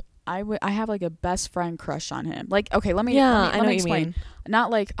Lip I have like a best friend crush on him. Like, okay, let me explain. Mean.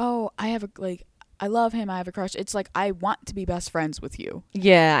 Not like, oh, I love him, I have a crush. It's like I want to be best friends with you.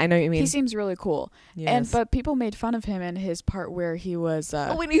 Yeah, I know what you mean. He seems really cool. Yes. But people made fun of him in his part where he was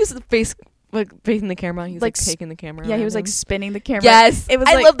when he used the face like facing the camera, he was like taking the camera. Yeah, he was like spinning the camera. Yes. It was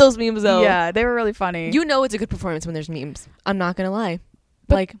I love those memes though. Yeah, they were really funny. You know it's a good performance when there's memes. I'm not gonna lie.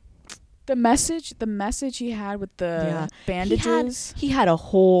 But like the message he had with the bandages. He had a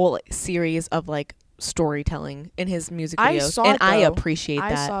whole series of like storytelling in his music videos. I appreciate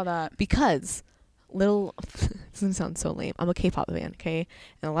that. I saw that. Because this is gonna sound so lame. I'm a K-pop fan, okay?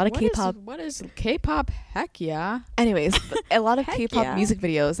 And a lot of K-pop. What is K-pop? Heck yeah. Anyways, a lot of K-pop yeah. music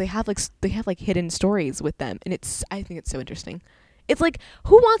videos, they have like hidden stories with them, and I think it's so interesting. It's like,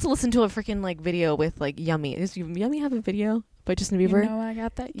 who wants to listen to a freaking like video with like Yummy? Does Yummy have a video by Justin Bieber? You know I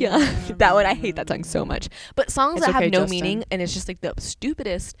got that. Yeah, that one. I hate that song so much. But songs that have no Justin. meaning, and it's just like the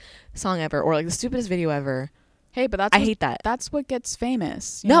stupidest song ever, or like the stupidest video ever. Hey, but I hate that. That's what gets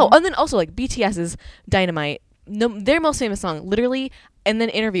famous. You know? And then also like BTS's Dynamite, their most famous song, literally, in an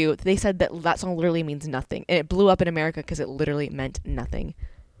interview, they said that song literally means nothing, and it blew up in America because it literally meant nothing.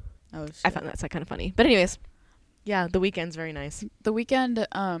 Oh, shit. I found that kind of funny. But anyways, yeah, The Weeknd's very nice. The Weeknd,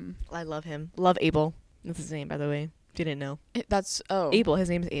 I love him. Love Abel. That's his name, by the way. If you didn't know. Abel. His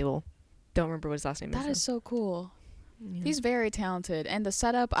name is Abel. Don't remember what his last name is. That is so cool. Yeah. He's very talented, and the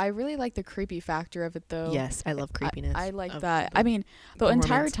setup, I really like the creepy factor of it though. Yes, I love creepiness. I like that. I mean, the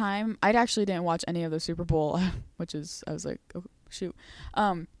entire time I actually didn't watch any of the Super Bowl, which is I was like, oh shoot.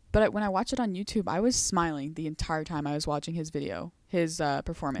 But when I watched it on YouTube, I was smiling the entire time I was watching his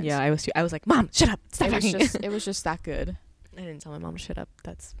performance. Yeah, I was too. I was like, Mom, shut up. Stop talking. It was just that good. I didn't tell my mom to shut up.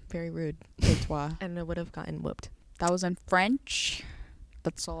 That's very rude. And I would have gotten whooped. That was in French.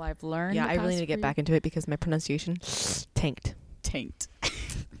 That's all I've learned. Yeah, I really need to get back into it because my pronunciation tanked.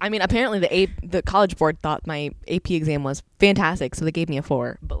 I mean, apparently the college board thought my AP exam was fantastic, so they gave me a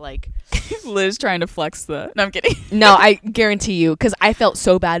 4. But like, Liz trying to flex the. No, I'm kidding. no, I guarantee you, because I felt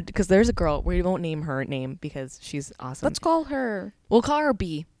so bad. Because there's a girl. We won't name her name because she's awesome. Let's call her. We'll call her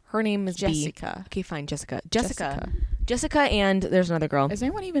B. Her name is Jessica. B. Okay, fine, Jessica. Jessica, and there's another girl. Is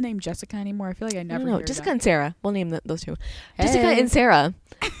anyone even named Jessica anymore? I feel like I never. No, hear Jessica that. and Sarah. We'll name those two. Hey. Jessica and Sarah.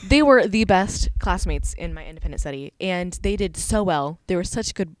 They were the best classmates in my independent study, and they did so well. They were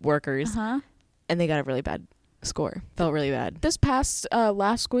such good workers, and they got a really bad score. Felt really bad. This past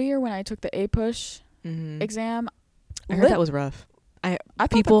last school year when I took the A-Push exam, I heard that was rough. I thought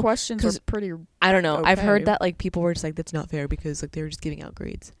the questions were pretty. I don't know. Okay. I've heard that like people were just like, that's not fair because like they were just giving out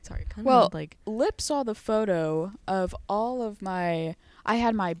grades. Sorry. Like Lip saw the photo of all of my. I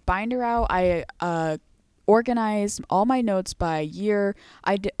had my binder out. I organized all my notes by year.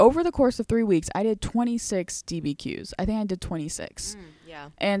 I did over the course of 3 weeks. I did 26 DBQs. I think I did 26. Yeah.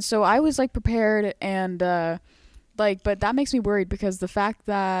 And so I was like prepared and but that makes me worried because the fact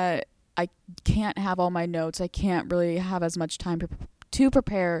that I can't have all my notes, I can't really have as much time to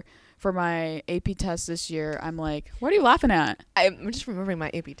prepare for my AP test this year. I'm like, what are you laughing at? I'm just remembering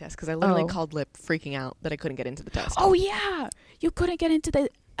my AP test because I literally called Lip freaking out that I couldn't get into the test. Oh yeah, you couldn't get into the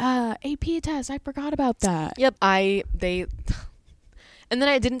AP test. I forgot about that. Yep. And then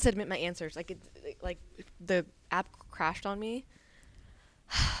I didn't submit my answers. Like the app crashed on me.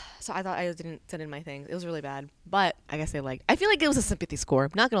 So I thought I didn't send in my things. It was really bad. But I guess I feel like it was a sympathy score.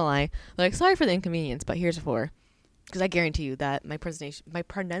 Not going to lie. Like, sorry for the inconvenience, but here's a 4. Because I guarantee you that my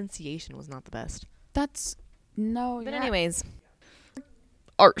pronunciation was not the best. But anyways,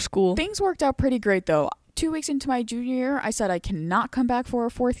 art school. Things worked out pretty great though. 2 weeks into my junior year, I said I cannot come back for a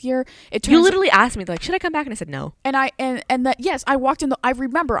 4th year. You literally asked me like, should I come back? And I said no. And I walked in I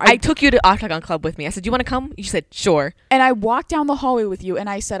remember I took you to Octagon Club with me. I said, you want to come? You said sure. And I walked down the hallway with you and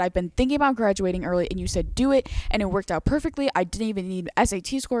I said I've been thinking about graduating early, and you said do it, and it worked out perfectly. I didn't even need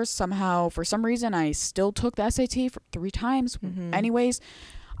SAT scores. Somehow for some reason I still took the SAT for 3 times. Anyways,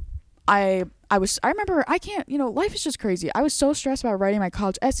 I remember life is just crazy. I was so stressed about writing my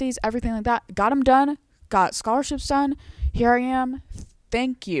college essays, everything like that. Got them done. Got scholarships done. Here I am.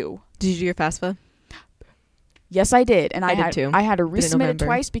 Thank you. Did you do your FAFSA? Yes, I did. And I did too. I had to resubmit it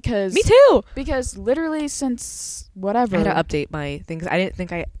twice because... Me too! Because literally since whatever... I had to update my things. I didn't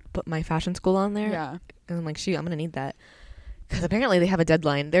think I put my fashion school on there. Yeah. And I'm like, shoot, I'm going to need that. Because apparently they have a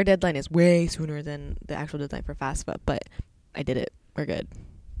deadline. Their deadline is way sooner than the actual deadline for FAFSA. But I did it. We're good.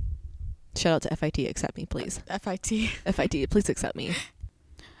 Shout out to FIT. Accept me, please. FIT, please accept me.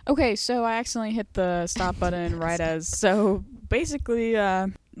 Okay, so I accidentally hit the stop button so basically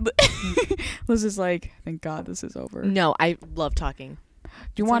Liz is like, thank God this is over. No, I love talking.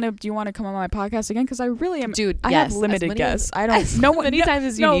 Do you want to come on my podcast again? Because I really am. Dude, I have limited guests. I don't. No one. Many times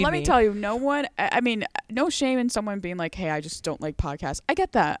as you need let me me. tell you, no one. I mean, no shame in someone being like, "Hey, I just don't like podcasts." I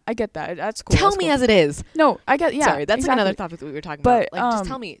get that. That's cool. Tell me as it is. No, I get. Yeah, sorry, that's exactly. like another topic that we were talking but, about. Like, just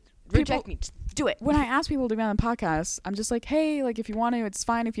tell me. Reject me. Just do it. When I ask people to be on the podcast, I'm just like, "Hey, like if you want to, it's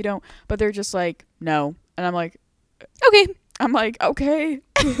fine. If you don't," but they're just like, "No," and I'm like, "Okay." I'm like, "Okay."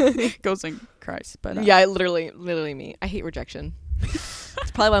 Goes and cries. But yeah, literally me. I hate rejection.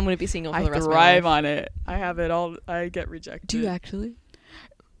 It's probably why I'm going to be single for the rest of my life. I thrive on it. I have it all. I get rejected. Do you actually?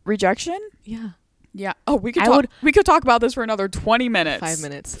 Rejection? Yeah. Yeah. Oh, we could talk about this for another 20 minutes. 5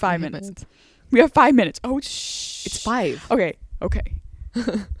 minutes. 5 minutes. We have 5 minutes. Oh, shh. It's 5. Okay.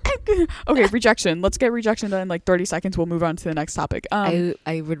 Okay, rejection. Let's get rejection done in like 30 seconds. We'll move on to the next topic. I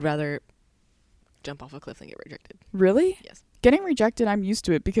would rather jump off a cliff than get rejected. Really? Yes. Getting rejected, I'm used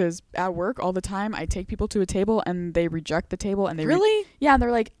to it because at work all the time I take people to a table and they reject the table and they really? Yeah, and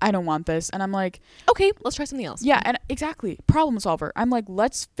they're like, I don't want this, and I'm like, okay, let's try something else. Yeah, and exactly, problem solver. I'm like,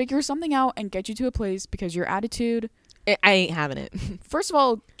 let's figure something out and get you to a place because your attitude. I ain't having it. First of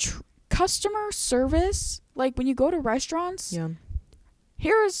all, customer service. Like when you go to restaurants. Yeah.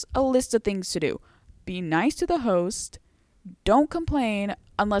 Here's a list of things to do. Be nice to the host. Don't complain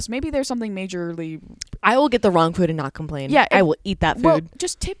unless maybe there's something majorly. I will get the wrong food and not complain. Yeah, I will eat that food. Well,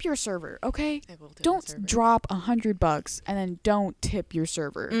 just tip your server, okay? I will tip don't my server. drop $100 and then don't tip your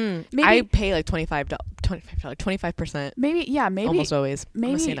server. Maybe I pay like $25%. Maybe almost always. Maybe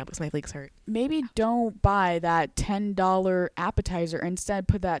I'm gonna stand up because my legs hurt. Maybe don't buy that $10 appetizer. Instead,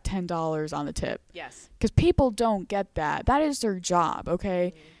 put that $10 on the tip. Yes. Because people don't get that. That is their job,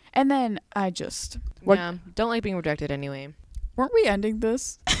 okay? And then don't like being rejected anyway. Weren't we ending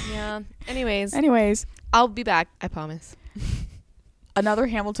this? Yeah. Anyways, I'll be back. I promise. Another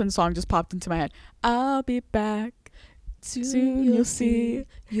Hamilton song just popped into my head. I'll be back. Soon you'll see.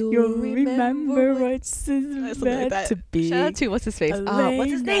 You'll remember what's meant to be. Shout out to what's his face?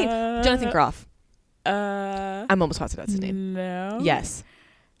 What's his name? Jonathan Groff. I'm almost positive that's his name. No. Yes.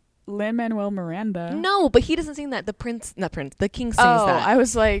 Lin-Manuel Miranda. No, but he doesn't sing that. The king sings that. I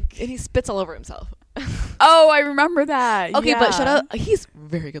was like, and he spits all over himself. oh, I remember that. Okay, yeah. but shut up. He's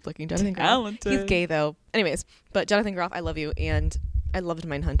very good looking, Jonathan Groff. Talented. He's gay though. Anyways, but Jonathan Groff, I love you, and I loved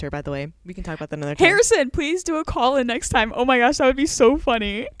Mindhunter, by the way. We can talk about that another time. Harrison, please do a call in next time. Oh my gosh, that would be so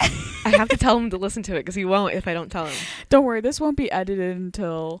funny. I have to tell him to listen to it because he won't if I don't tell him. Don't worry, this won't be edited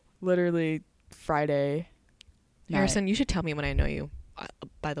until literally Friday. Harrison, you should tell me when I know you.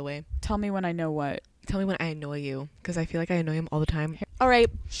 By the way, tell me when I know what. Tell me when I annoy you, because I feel like I annoy him all the time. All right.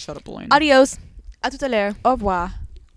 Shut up, Blaine. Adios. À tout à l'heure. Au revoir.